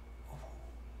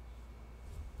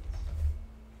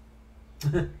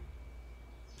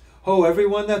 Ho,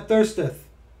 everyone that thirsteth,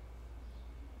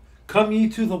 come ye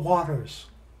to the waters.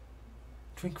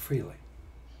 Drink freely.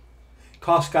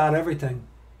 Costs God everything.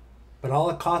 But all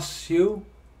it costs you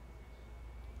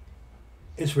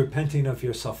is repenting of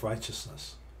your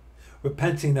self-righteousness.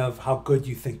 Repenting of how good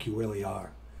you think you really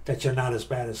are. That you're not as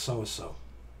bad as so-and-so.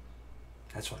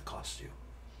 That's what it costs you.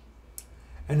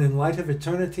 And in light of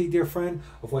eternity, dear friend,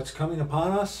 of what's coming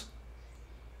upon us,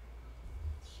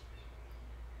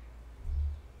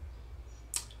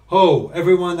 ho,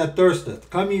 everyone that thirsteth,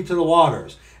 come ye to the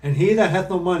waters, and he that hath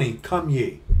no money, come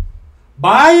ye.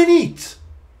 Buy and eat.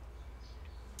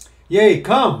 Yea,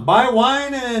 come, buy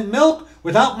wine and milk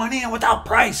without money and without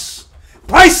price.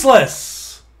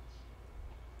 Priceless.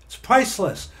 It's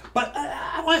priceless. But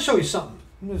I want to show you something,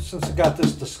 since I got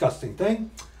this disgusting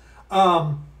thing.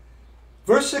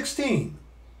 Verse 16.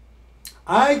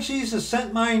 I, Jesus,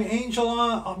 sent mine angel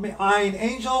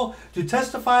to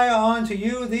testify unto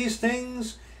you these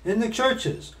things in the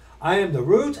churches. I am the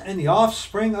root and the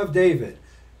offspring of David,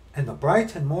 and the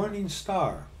bright and morning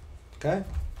star. Okay?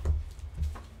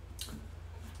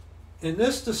 In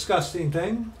this disgusting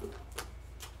thing,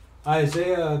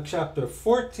 Isaiah chapter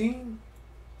 14.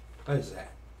 What is that?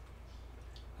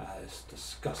 This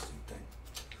disgusting thing.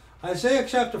 Isaiah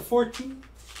chapter 14.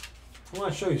 I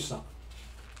want to show you something.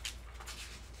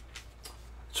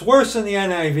 It's worse than the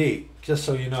NIV, just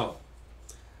so you know.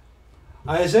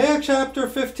 Isaiah chapter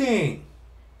 15.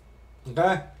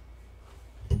 Okay?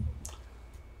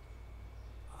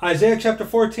 Isaiah chapter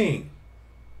 14,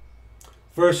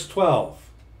 verse 12.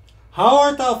 How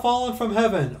art thou fallen from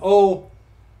heaven, O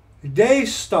day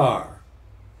star?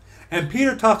 And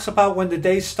Peter talks about when the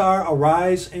day star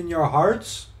arise in your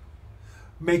hearts,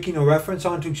 making a reference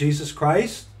onto Jesus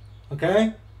Christ.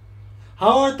 Okay?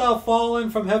 How art thou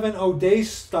fallen from heaven, O day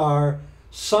star,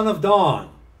 son of dawn?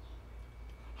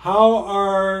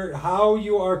 How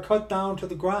you are cut down to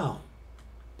the ground.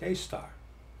 Day star.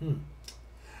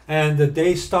 And the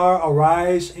day star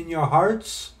arise in your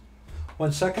hearts.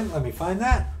 1 second, let me find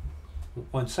that.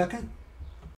 1 second.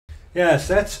 Yes,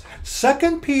 that's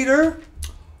 2 Peter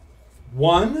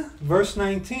 1, verse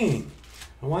 19.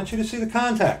 I want you to see the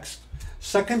context.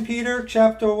 2 Peter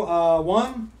chapter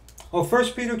 1, 1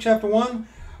 Peter chapter 1,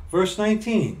 verse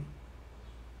 19.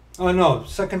 Oh no,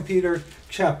 2 Peter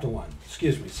chapter 1.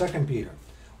 Excuse me, 2 Peter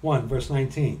 1, verse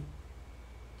 19.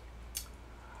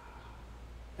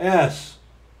 Yes.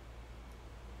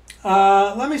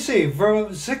 Let me see,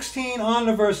 verse 16 on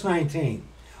to verse 19.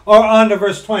 Or on to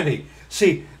verse 20.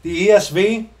 See, the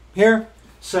ESV here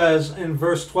says in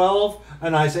verse 12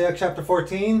 in Isaiah chapter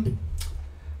 14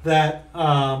 that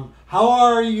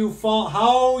how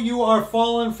you are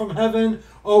fallen from heaven,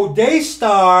 O day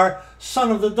star,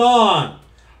 son of the dawn.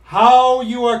 How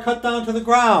you are cut down to the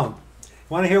ground.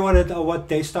 Want to hear what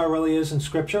day star really is in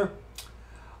Scripture?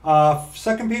 2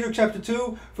 Peter chapter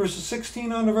 2, verses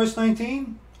 16 on to verse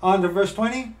 19, on to verse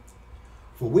 20.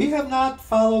 For we have not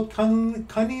followed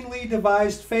cunningly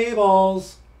devised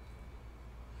fables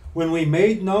when we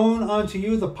made known unto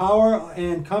you the power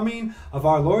and coming of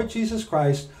our Lord Jesus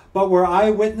Christ, but were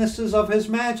eyewitnesses of his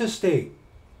majesty.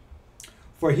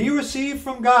 For he received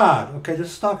from God, okay,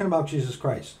 this is talking about Jesus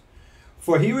Christ.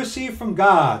 For he received from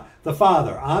God the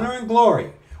Father honor and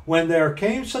glory, when there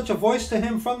came such a voice to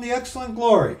him from the excellent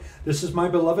glory, This is my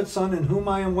beloved Son, in whom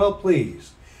I am well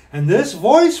pleased. And this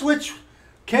voice which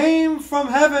came from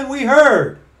heaven we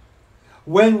heard,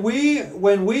 when we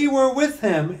were with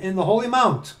him in the holy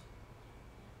mount.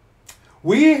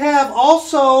 We have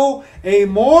also a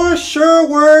more sure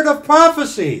word of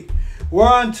prophecy,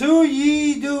 whereunto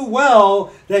ye do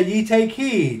well that ye take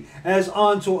heed, as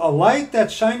unto a light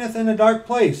that shineth in a dark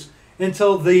place,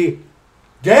 until the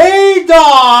day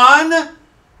dawn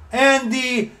and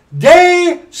the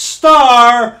day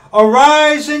star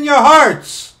arise in your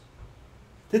hearts.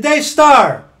 The day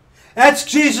star, that's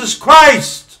Jesus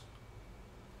Christ.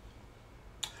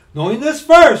 Knowing this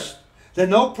first, that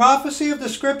no prophecy of the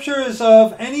Scripture is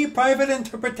of any private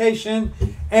interpretation,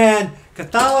 and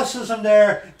Catholicism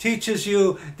there teaches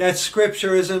you that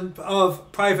Scripture isn't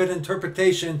of private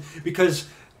interpretation, because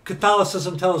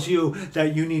Catholicism tells you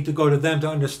that you need to go to them to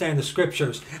understand the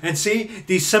Scriptures. And see,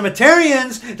 these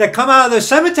cemeterians that come out of their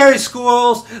cemetery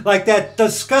schools, like that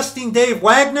disgusting Dave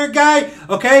Wagner guy,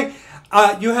 okay,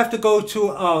 you have to go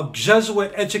to a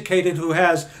Jesuit educated who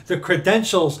has the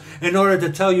credentials in order to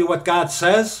tell you what God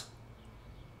says.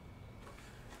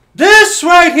 This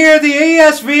right here, the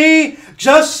ESV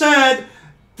just said,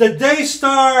 the day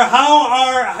star,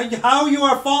 how you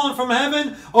are fallen from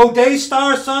heaven, O day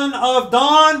star, son of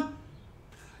dawn.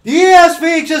 The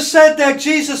ESV just said that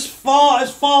Jesus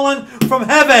is fallen from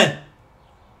heaven.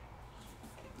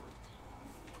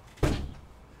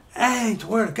 That ain't the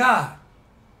word of God.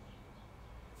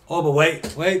 Oh, but wait,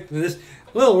 this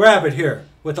little rabbit here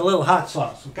with a little hot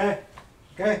sauce, okay?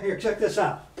 Okay, here, check this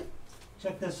out.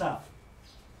 Check this out.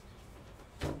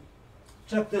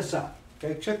 Check this out.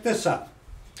 Okay, check this out.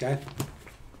 Okay.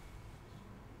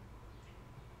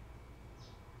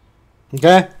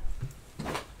 Okay.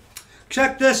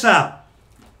 Check this out.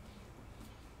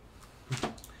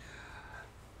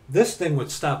 This thing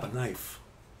would stop a knife.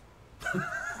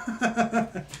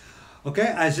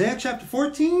 Okay, Isaiah chapter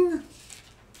 14.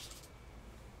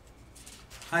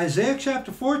 Isaiah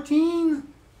chapter 14.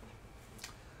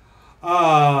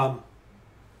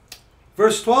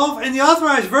 Verse 12, in the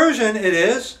Authorized Version it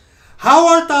is, How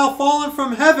art thou fallen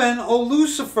from heaven, O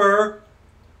Lucifer,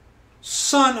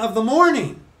 son of the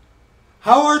morning?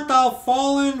 How art thou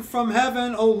fallen from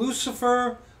heaven, O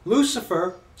Lucifer,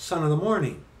 son of the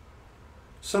morning?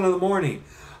 Son of the morning.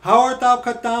 How art thou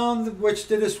cut down, which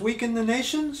didst weaken the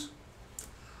nations?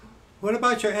 What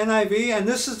about your NIV? And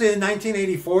this is the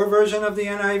 1984 version of the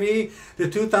NIV. The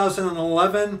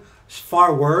 2011 is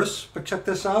far worse, but check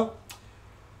this out.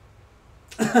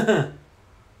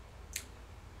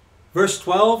 Verse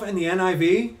 12 in the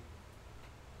NIV,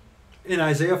 in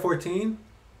Isaiah 14.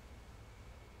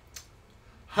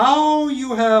 How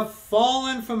you have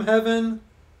fallen from heaven,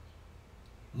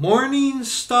 morning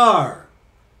star,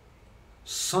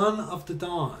 son of the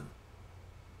dawn.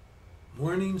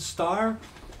 Morning star?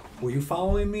 Were you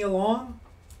following me along?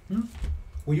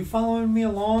 Were you following me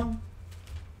along?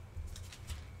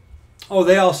 Oh,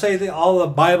 they all say that. All the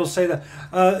Bibles say that.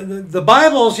 The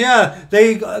Bibles, yeah,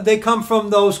 they come from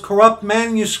those corrupt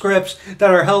manuscripts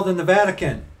that are held in the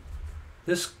Vatican.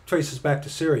 This traces back to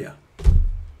Syria.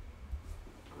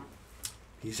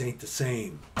 These ain't the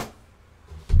same.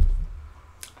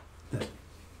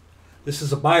 This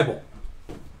is a Bible.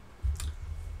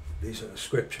 These are the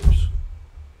scriptures.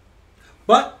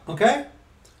 But, okay,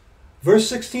 verse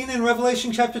 16 in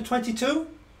Revelation chapter 22.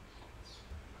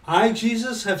 I,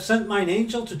 Jesus, have sent mine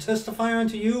angel to testify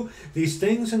unto you these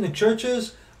things in the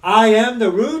churches. I am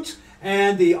the root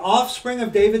and the offspring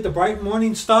of David, the bright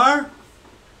morning star.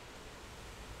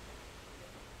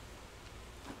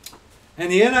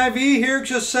 And the NIV here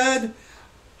just said,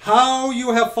 how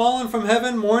you have fallen from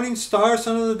heaven, morning star,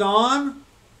 son of the dawn.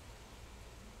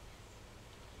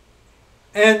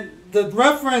 And the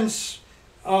reference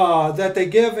that they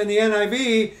give in the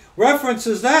NIV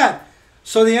references that.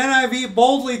 So the NIV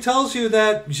boldly tells you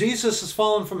that Jesus has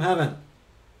fallen from heaven.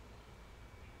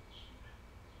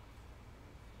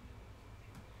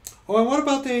 Oh, and what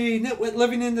about the nitwit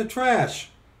living in the trash?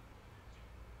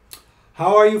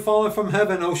 How are you fallen from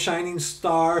heaven, O shining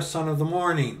star, son of the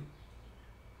morning?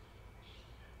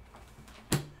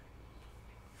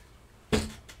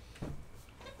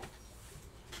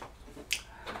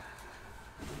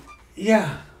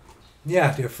 Yeah,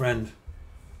 dear friend.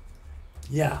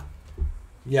 Yeah.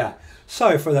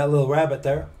 Sorry for that little rabbit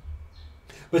there.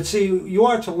 But see, you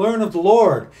are to learn of the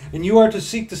Lord, and you are to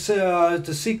seek the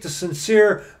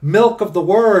sincere milk of the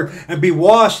Word, and be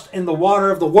washed in the water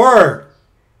of the Word.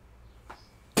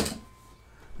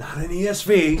 Not an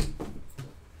ESV,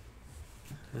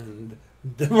 and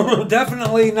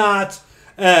definitely not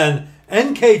an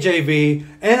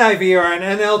NKJV, NIV, or an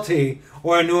NLT,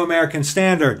 or a New American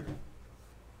Standard.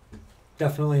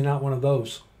 Definitely not one of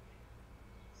those.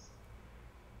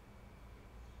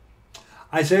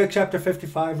 Isaiah chapter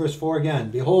 55, verse 4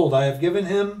 again. Behold, I have given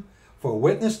him for a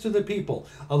witness to the people,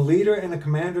 a leader and a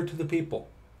commander to the people.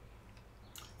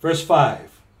 Verse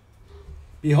 5.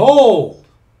 Behold,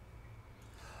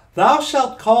 thou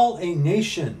shalt call a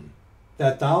nation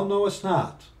that thou knowest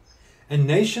not, and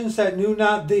nations that knew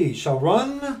not thee shall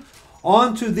run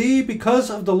unto thee because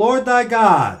of the Lord thy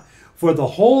God, for the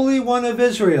Holy One of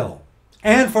Israel,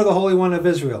 and for the Holy One of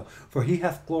Israel, for he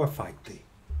hath glorified thee.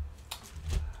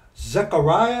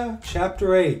 Zechariah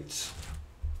chapter 8.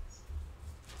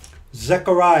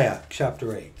 Zechariah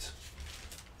chapter 8.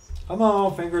 Come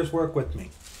on, fingers, work with me.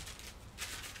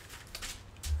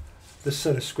 This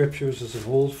set of scriptures is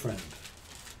an old friend.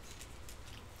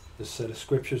 This set of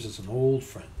scriptures is an old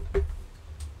friend.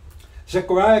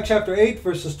 Zechariah chapter 8,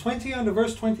 verses 20 on to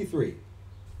verse 23.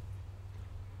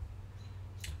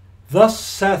 Thus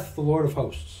saith the Lord of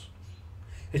hosts,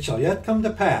 it shall yet come to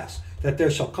pass that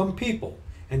there shall come people,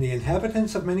 and the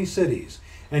inhabitants of many cities,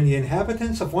 and the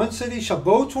inhabitants of one city shall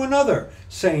go to another,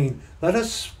 saying, let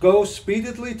us go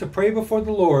speedily to pray before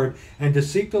the Lord, and to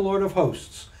seek the Lord of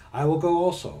hosts. I will go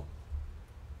also.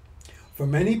 For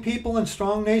many people and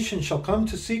strong nations shall come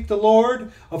to seek the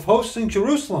Lord of hosts in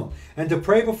Jerusalem, and to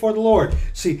pray before the Lord.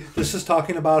 See, this is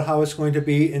talking about how it's going to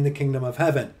be in the kingdom of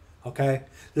heaven. Okay?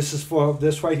 This is for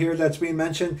this right here that's being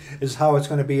mentioned is how it's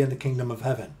going to be in the kingdom of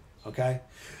heaven. Okay?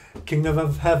 Kingdom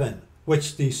of heaven,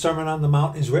 which the Sermon on the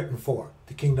Mount is written for,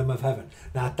 the kingdom of heaven,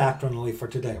 not doctrinally for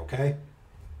today, okay?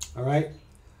 All right?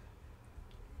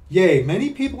 Yea,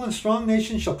 many people and strong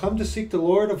nations shall come to seek the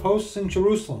Lord of hosts in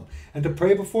Jerusalem, and to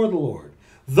pray before the Lord.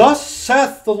 Thus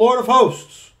saith the Lord of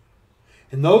hosts,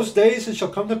 in those days it shall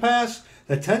come to pass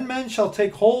that 10 men shall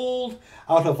take hold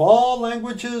out of all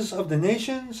languages of the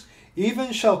nations,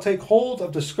 even shall take hold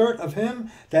of the skirt of him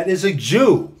that is a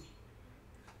Jew,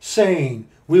 saying,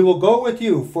 we will go with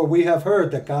you, for we have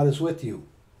heard that God is with you.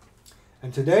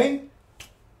 And today,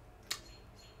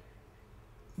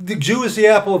 the Jew is the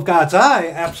apple of God's eye,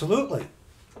 absolutely.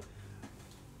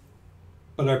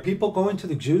 But are people going to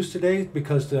the Jews today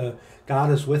because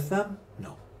God is with them?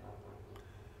 No.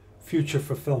 Future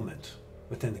fulfillment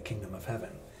within the kingdom of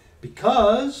heaven.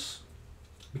 Because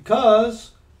we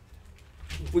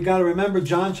got to remember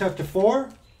John chapter 4.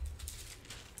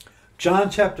 John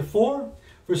chapter 4.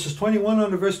 Verses 21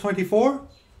 on to verse 24.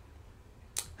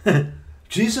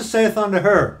 Jesus saith unto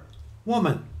her,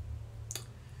 Woman,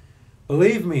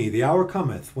 believe me, the hour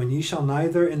cometh, when ye shall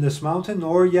neither in this mountain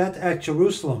nor yet at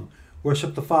Jerusalem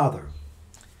worship the Father.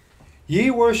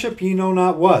 Ye worship ye know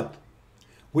not what.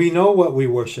 We know what we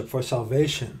worship, for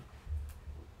salvation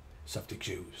is of the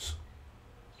Jews.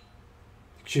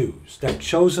 Jews, that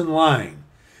chosen line,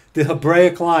 the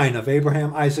Hebraic line of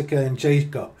Abraham, Isaac, and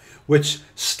Jacob, which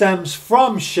stems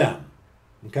from Shem.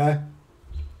 Okay?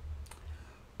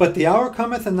 But the hour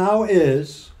cometh, and now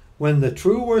is, when the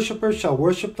true worshippers shall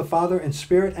worship the Father in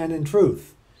spirit and in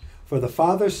truth. For the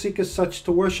Father seeketh such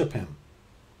to worship him.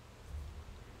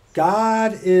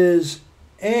 God is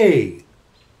a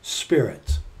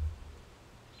spirit.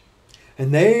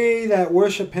 And they that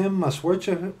worship him must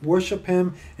worship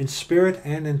him in spirit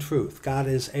and in truth. God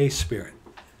is a spirit.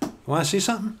 You want to see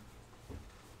something?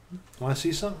 Want to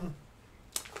see something?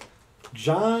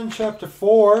 John chapter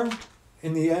 4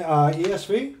 in the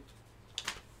ESV.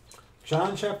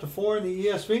 John chapter 4 in the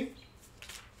ESV.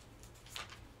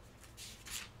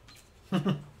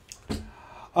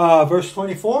 Verse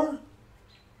 24.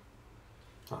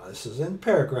 Oh, this is in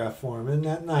paragraph form. Isn't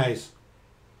that nice?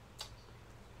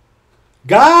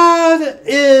 God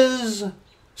is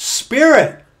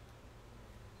spirit.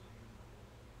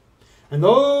 And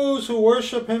those who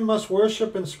worship him must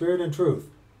worship in spirit and truth.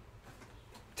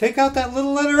 Take out that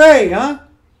little letter A, huh?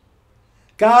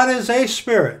 God is a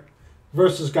spirit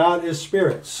versus God is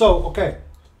spirit. So, okay.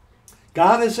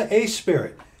 God is a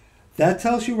spirit. That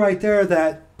tells you right there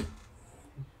that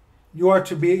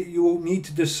you need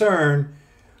to discern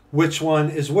which one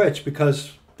is which,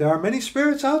 because there are many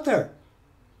spirits out there.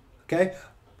 Okay?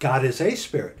 God is a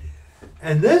spirit.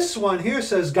 And this one here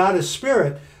says God is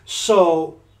spirit.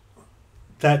 So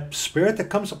that spirit that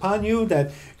comes upon you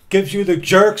that gives you the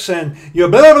jerks and you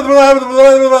blah, blah, blah, blah,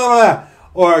 blah, blah, blah,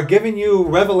 or giving you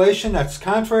revelation that's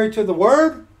contrary to the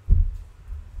word,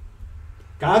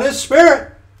 God is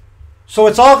spirit. So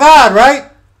it's all God,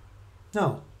 right?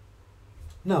 No.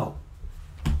 No.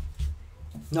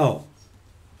 No.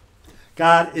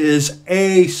 God is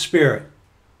a spirit.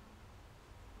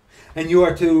 And you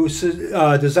are to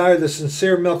desire the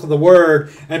sincere milk of the word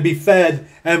and be fed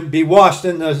and be washed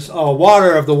in the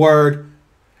water of the word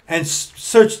and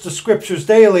search the scriptures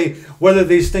daily whether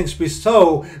these things be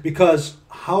so, because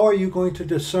how are you going to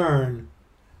discern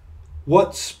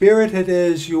what spirit it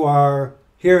is you are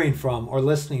hearing from or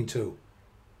listening to?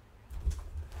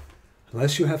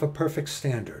 Unless you have a perfect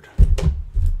standard.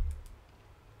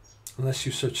 Unless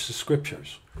you search the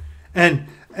scriptures. And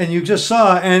you just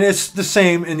saw, and it's the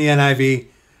same in the NIV,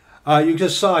 you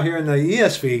just saw here in the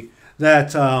ESV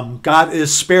that God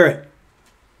is spirit.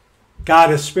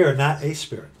 God is spirit, not a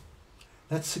spirit.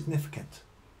 That's significant.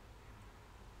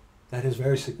 That is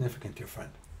very significant, dear friend.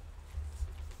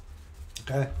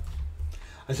 Okay?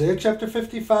 Isaiah chapter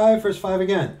 55, verse 5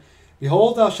 again.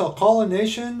 Behold, thou shalt call a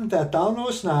nation that thou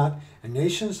knowest not, and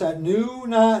nations that knew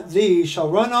not thee shall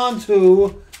run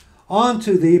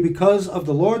unto thee because of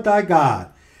the Lord thy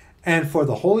God, and for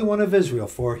the Holy One of Israel,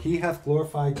 for he hath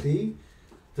glorified thee.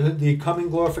 The coming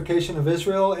glorification of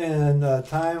Israel in the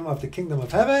time of the kingdom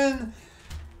of heaven.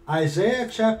 Isaiah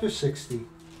chapter 60.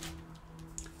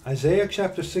 Isaiah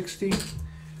chapter 60,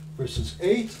 verses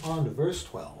 8 on to verse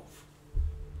 12.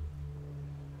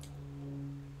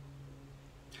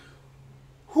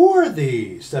 Who are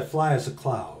these that fly as a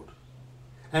cloud,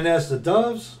 and as the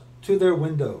doves to their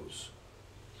windows?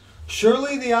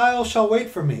 Surely the isle shall wait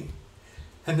for me,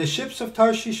 and the ships of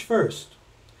Tarshish first,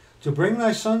 to bring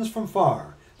thy sons from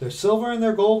far, their silver and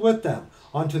their gold with them,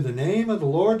 unto the name of the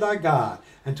Lord thy God,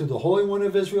 and to the Holy One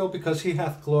of Israel, because he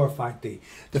hath glorified thee.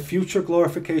 The future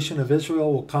glorification of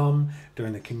Israel will come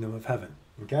during the kingdom of heaven.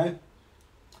 Okay?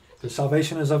 The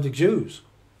salvation is of the Jews.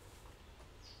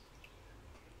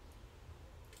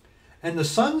 And the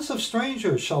sons of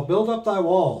strangers shall build up thy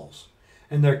walls,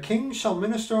 and their kings shall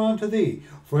minister unto thee.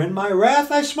 For in my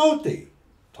wrath I smote thee.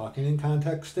 Talking in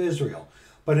context to Israel.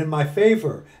 But in my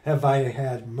favor have I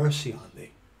had mercy on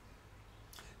thee.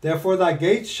 Therefore thy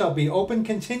gates shall be open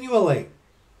continually.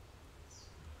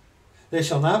 They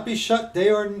shall not be shut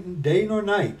day nor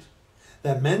night,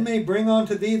 that men may bring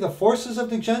unto thee the forces of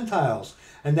the Gentiles,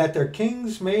 and that their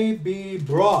kings may be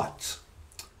brought.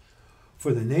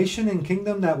 For the nation and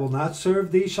kingdom that will not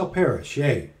serve thee shall perish,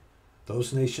 yea,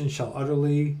 those nations shall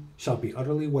be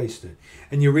utterly wasted.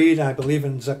 And you read, I believe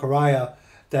in Zechariah,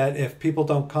 that if people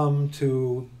don't come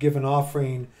to give an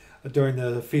offering during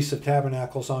the Feast of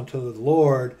Tabernacles unto the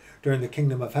Lord during the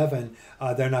kingdom of heaven,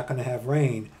 they're not going to have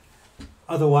rain.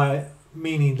 Otherwise,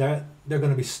 meaning that they're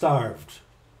going to be starved.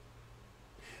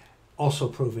 Also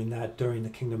proving that during the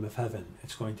kingdom of heaven,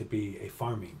 it's going to be a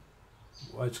farming.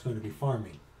 Well, it's going to be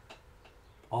farming.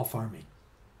 All farming.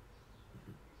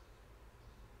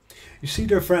 You see,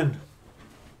 dear friend,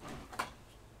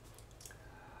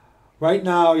 right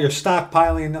now you're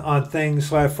stockpiling on things,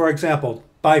 like, for example,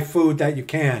 buy food that you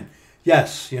can.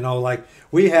 Yes, like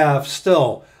we have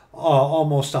still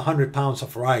almost 100 pounds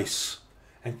of rice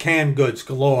and canned goods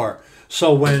galore.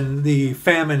 So when the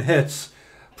famine hits,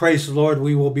 praise the Lord,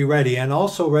 we will be ready, and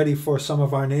also ready for some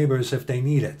of our neighbors if they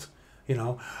need it. You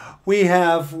know, we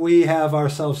have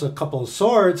ourselves a couple of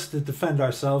swords to defend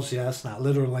ourselves. Yes, not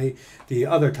literally the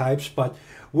other types, but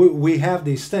we have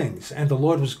these things, and the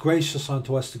Lord was gracious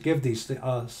unto us to give these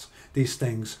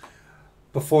things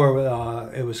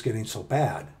before it was getting so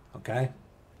bad. Okay.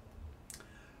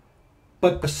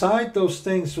 But beside those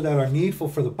things that are needful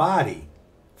for the body,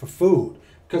 for food,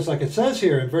 because like it says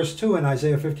here in verse 2 in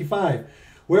Isaiah 55,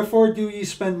 wherefore do ye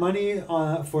spend money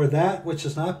for that which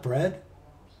is not bread?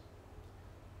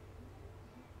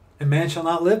 And man shall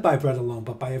not live by bread alone,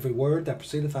 but by every word that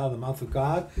proceedeth out of the mouth of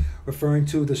God, referring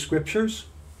to the scriptures.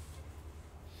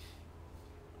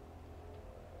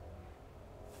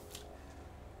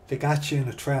 They got you in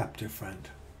a trap, dear friend.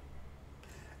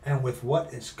 And with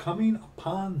what is coming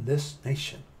upon this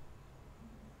nation,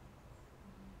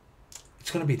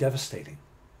 it's going to be devastating.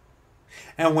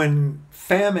 And when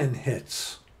famine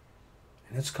hits,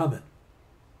 and it's coming,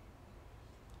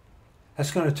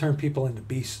 that's going to turn people into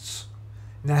beasts,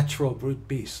 natural brute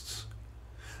beasts.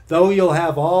 Though you'll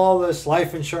have all this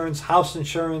life insurance, house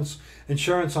insurance,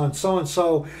 insurance on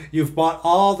so-and-so, you've bought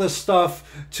all this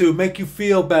stuff to make you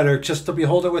feel better, just to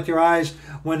behold it with your eyes.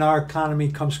 When our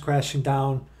economy comes crashing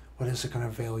down, what is it going to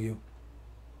avail you?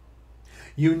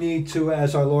 You need to,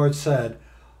 as our Lord said,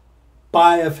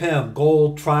 buy of him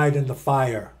gold tried in the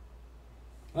fire.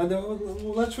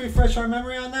 Let's refresh our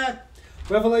memory on that.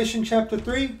 Revelation chapter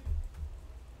 3,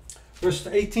 verse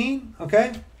 18,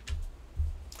 okay?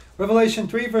 Revelation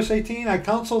 3, verse 18, I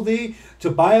counsel thee to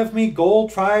buy of me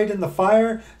gold tried in the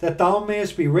fire, that thou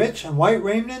mayest be rich, and white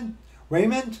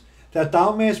raiment, that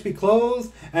thou mayest be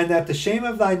clothed, and that the shame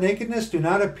of thy nakedness do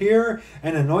not appear,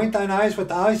 and anoint thine eyes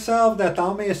with eye salve, that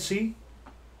thou mayest see.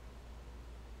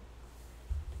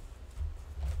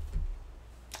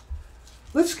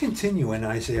 Let's continue in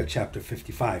Isaiah chapter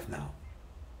 55 now.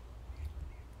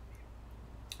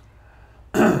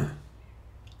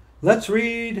 Let's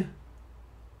read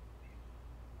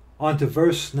on to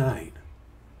verse 9.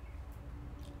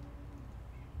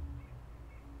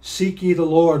 Seek ye the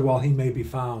Lord while he may be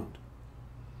found.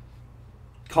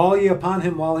 Call ye upon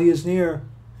him while he is near,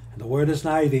 and the word is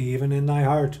nigh thee, even in thy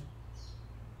heart.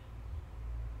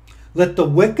 Let the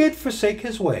wicked forsake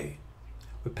his way.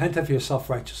 Repent of your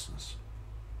self-righteousness.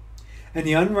 And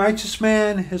the unrighteous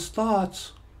man his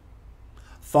thoughts.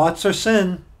 Thoughts are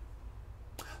sin.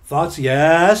 Thoughts,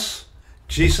 yes.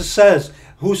 Jesus says,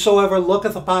 whosoever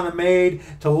looketh upon a maid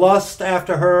to lust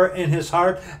after her in his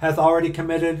heart hath already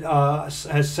committed,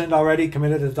 has sinned already,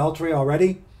 committed adultery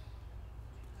already.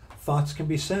 Thoughts can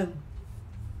be sin.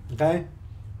 Okay?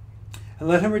 And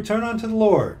let him return unto the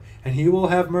Lord, and he will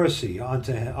have mercy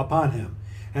upon him,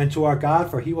 and to our God,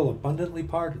 for he will abundantly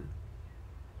pardon.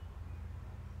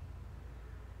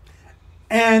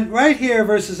 And right here,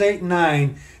 verses 8 and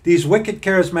 9, these wicked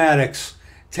charismatics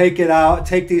take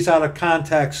these out of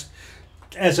context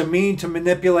as a mean to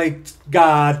manipulate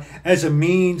God, as a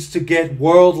means to get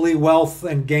worldly wealth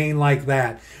and gain like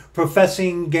that.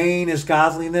 Professing gain is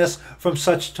godliness, from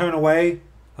such turn away.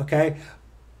 Okay?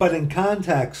 But in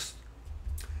context,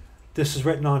 this is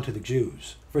written on to the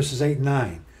Jews. Verses 8 and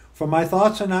 9. For my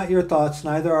thoughts are not your thoughts,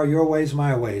 neither are your ways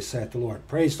my ways, saith the Lord.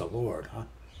 Praise the Lord, huh?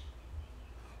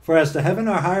 For as the heaven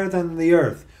are higher than the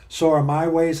earth, so are my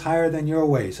ways higher than your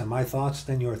ways, and my thoughts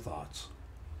than your thoughts.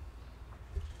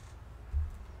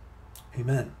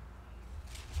 Amen.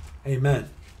 Amen.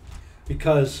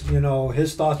 Because,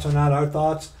 his thoughts are not our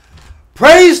thoughts.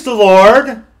 Praise the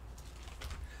Lord.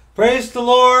 Praise the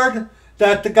Lord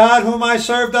that the God whom I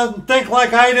serve doesn't think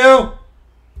like I do.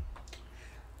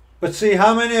 But see,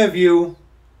 how many of you,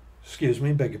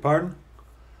 beg your pardon,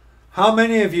 how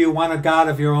many of you want a God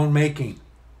of your own making?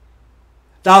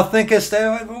 Thou thinkest,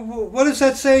 what does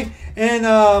that say in,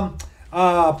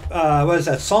 what is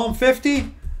that, Psalm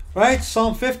 50? Right?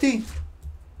 Psalm 50?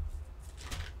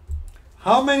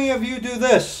 How many of you do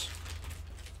this?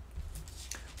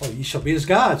 Well, ye shall be as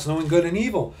gods, knowing good and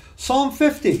evil. Psalm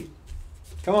 50.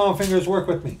 Come on, fingers, work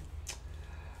with me.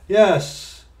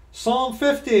 Yes. Psalm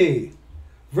 50,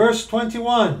 verse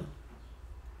 21.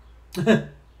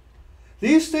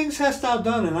 These things hast thou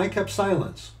done, and I kept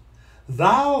silence.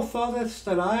 Thou thoughtest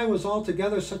that I was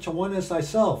altogether such a one as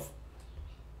thyself,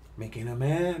 making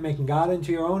God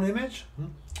into your own image?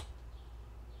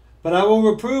 But I will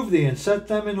reprove thee, and set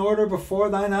them in order before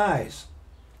thine eyes.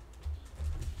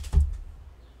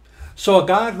 So a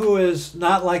God who is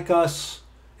not like us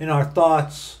in our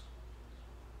thoughts,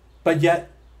 but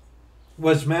yet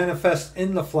was manifest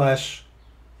in the flesh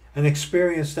and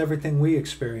experienced everything we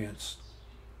experienced.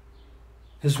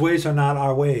 His ways are not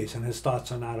our ways, and his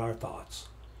thoughts are not our thoughts.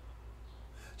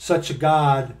 Such a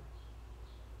God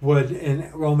would,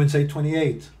 in Romans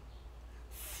 8:28,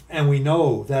 and we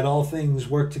know that all things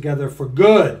work together for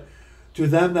good to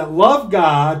them that love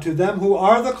God, to them who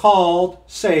are the called,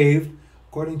 saved,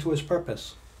 according to his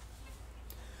purpose.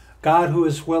 God who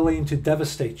is willing to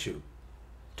devastate you,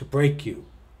 to break you,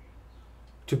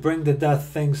 to bring to death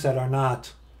things that are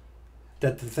not,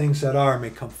 that the things that are may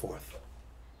come forth.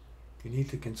 You need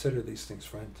to consider these things,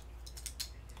 friend.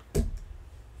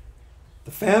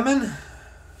 The famine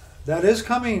that is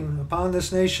coming upon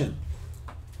this nation,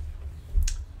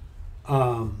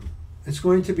 it's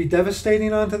going to be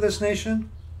devastating onto this nation.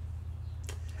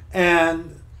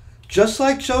 And just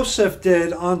like Joseph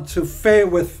did onto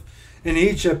in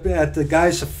Egypt at the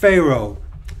guise of Pharaoh,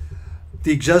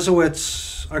 the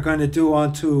Jesuits are going to do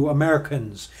onto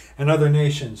Americans and other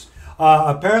nations.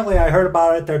 Apparently, I heard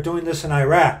about it. They're doing this in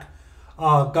Iraq.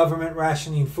 Government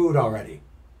rationing food already.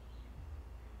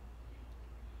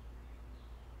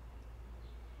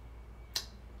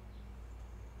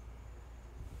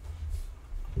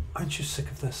 Aren't you sick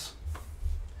of this?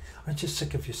 Aren't you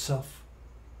sick of yourself?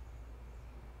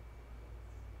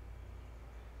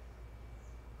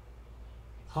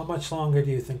 How much longer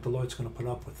do you think the Lord's going to put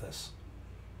up with this?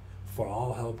 Before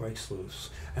all hell breaks loose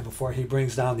and before he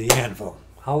brings down the anvil.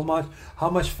 How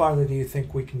much farther do you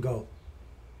think we can go?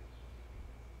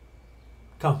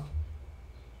 Come.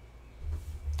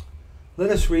 Let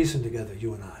us reason together,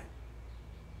 you and I.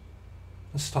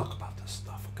 Let's talk about this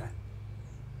stuff, okay?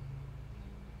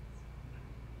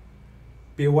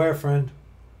 Be aware, friend.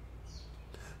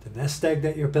 The nest egg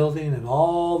that you're building and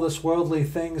all this worldly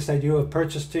things that you have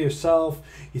purchased to yourself,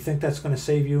 you think that's going to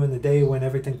save you in the day when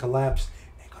everything collapses?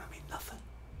 It ain't going to mean nothing.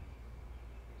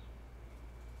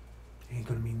 It ain't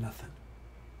going to mean nothing.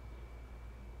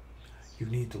 You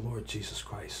need the Lord Jesus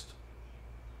Christ.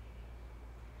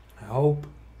 I hope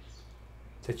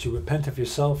that you repent of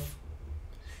yourself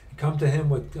and come to him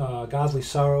with godly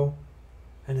sorrow,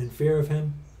 and in fear of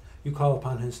him, you call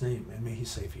upon his name, and may he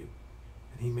save you,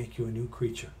 and he make you a new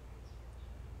creature.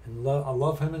 And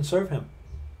love him and serve him.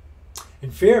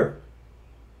 In fear,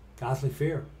 godly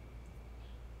fear.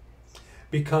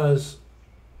 Because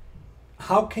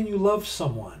how can you love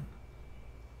someone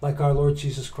like our Lord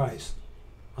Jesus Christ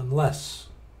unless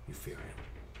you fear him?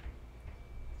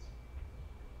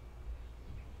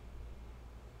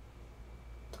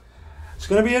 It's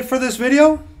going to be it for this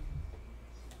video.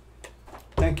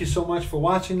 Thank you so much for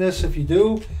watching this. If you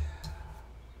do,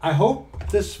 I hope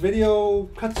this video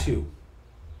cuts you.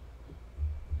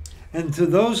 And to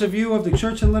those of you of the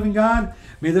Church of the Living God,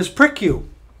 may this prick you.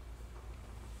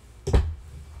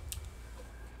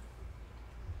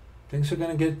 Things are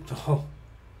going to get,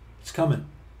 it's coming.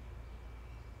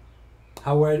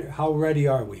 How ready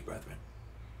are we, brethren?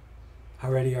 How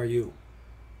ready are you?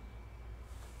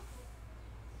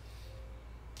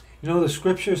 You know, the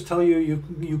scriptures tell you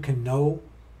you can know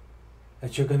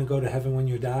that you're going to go to heaven when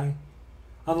you die.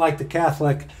 Unlike the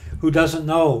Catholic who doesn't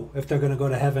know if they're going to go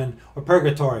to heaven or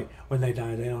purgatory when they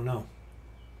die. They don't know.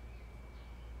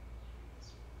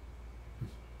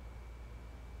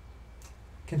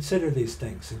 Consider these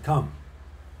things and come.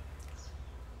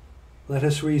 Let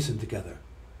us reason together,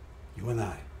 you and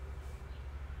I.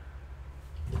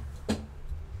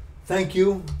 Thank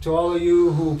you to all of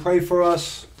you who pray for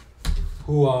us,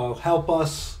 who help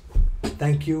us.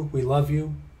 Thank you. We love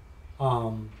you.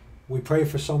 We pray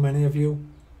for so many of you.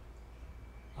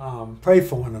 Pray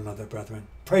for one another, brethren.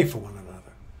 Pray for one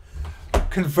another.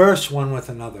 Converse one with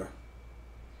another.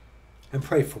 And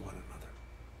pray for one another.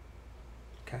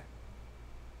 Okay?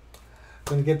 I'm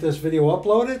going to get this video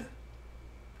uploaded.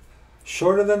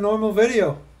 Shorter than normal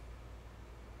video.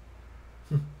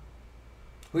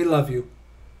 We love you.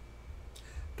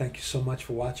 Thank you so much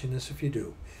for watching this if you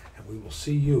do. And we will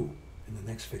see you in the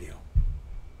next video.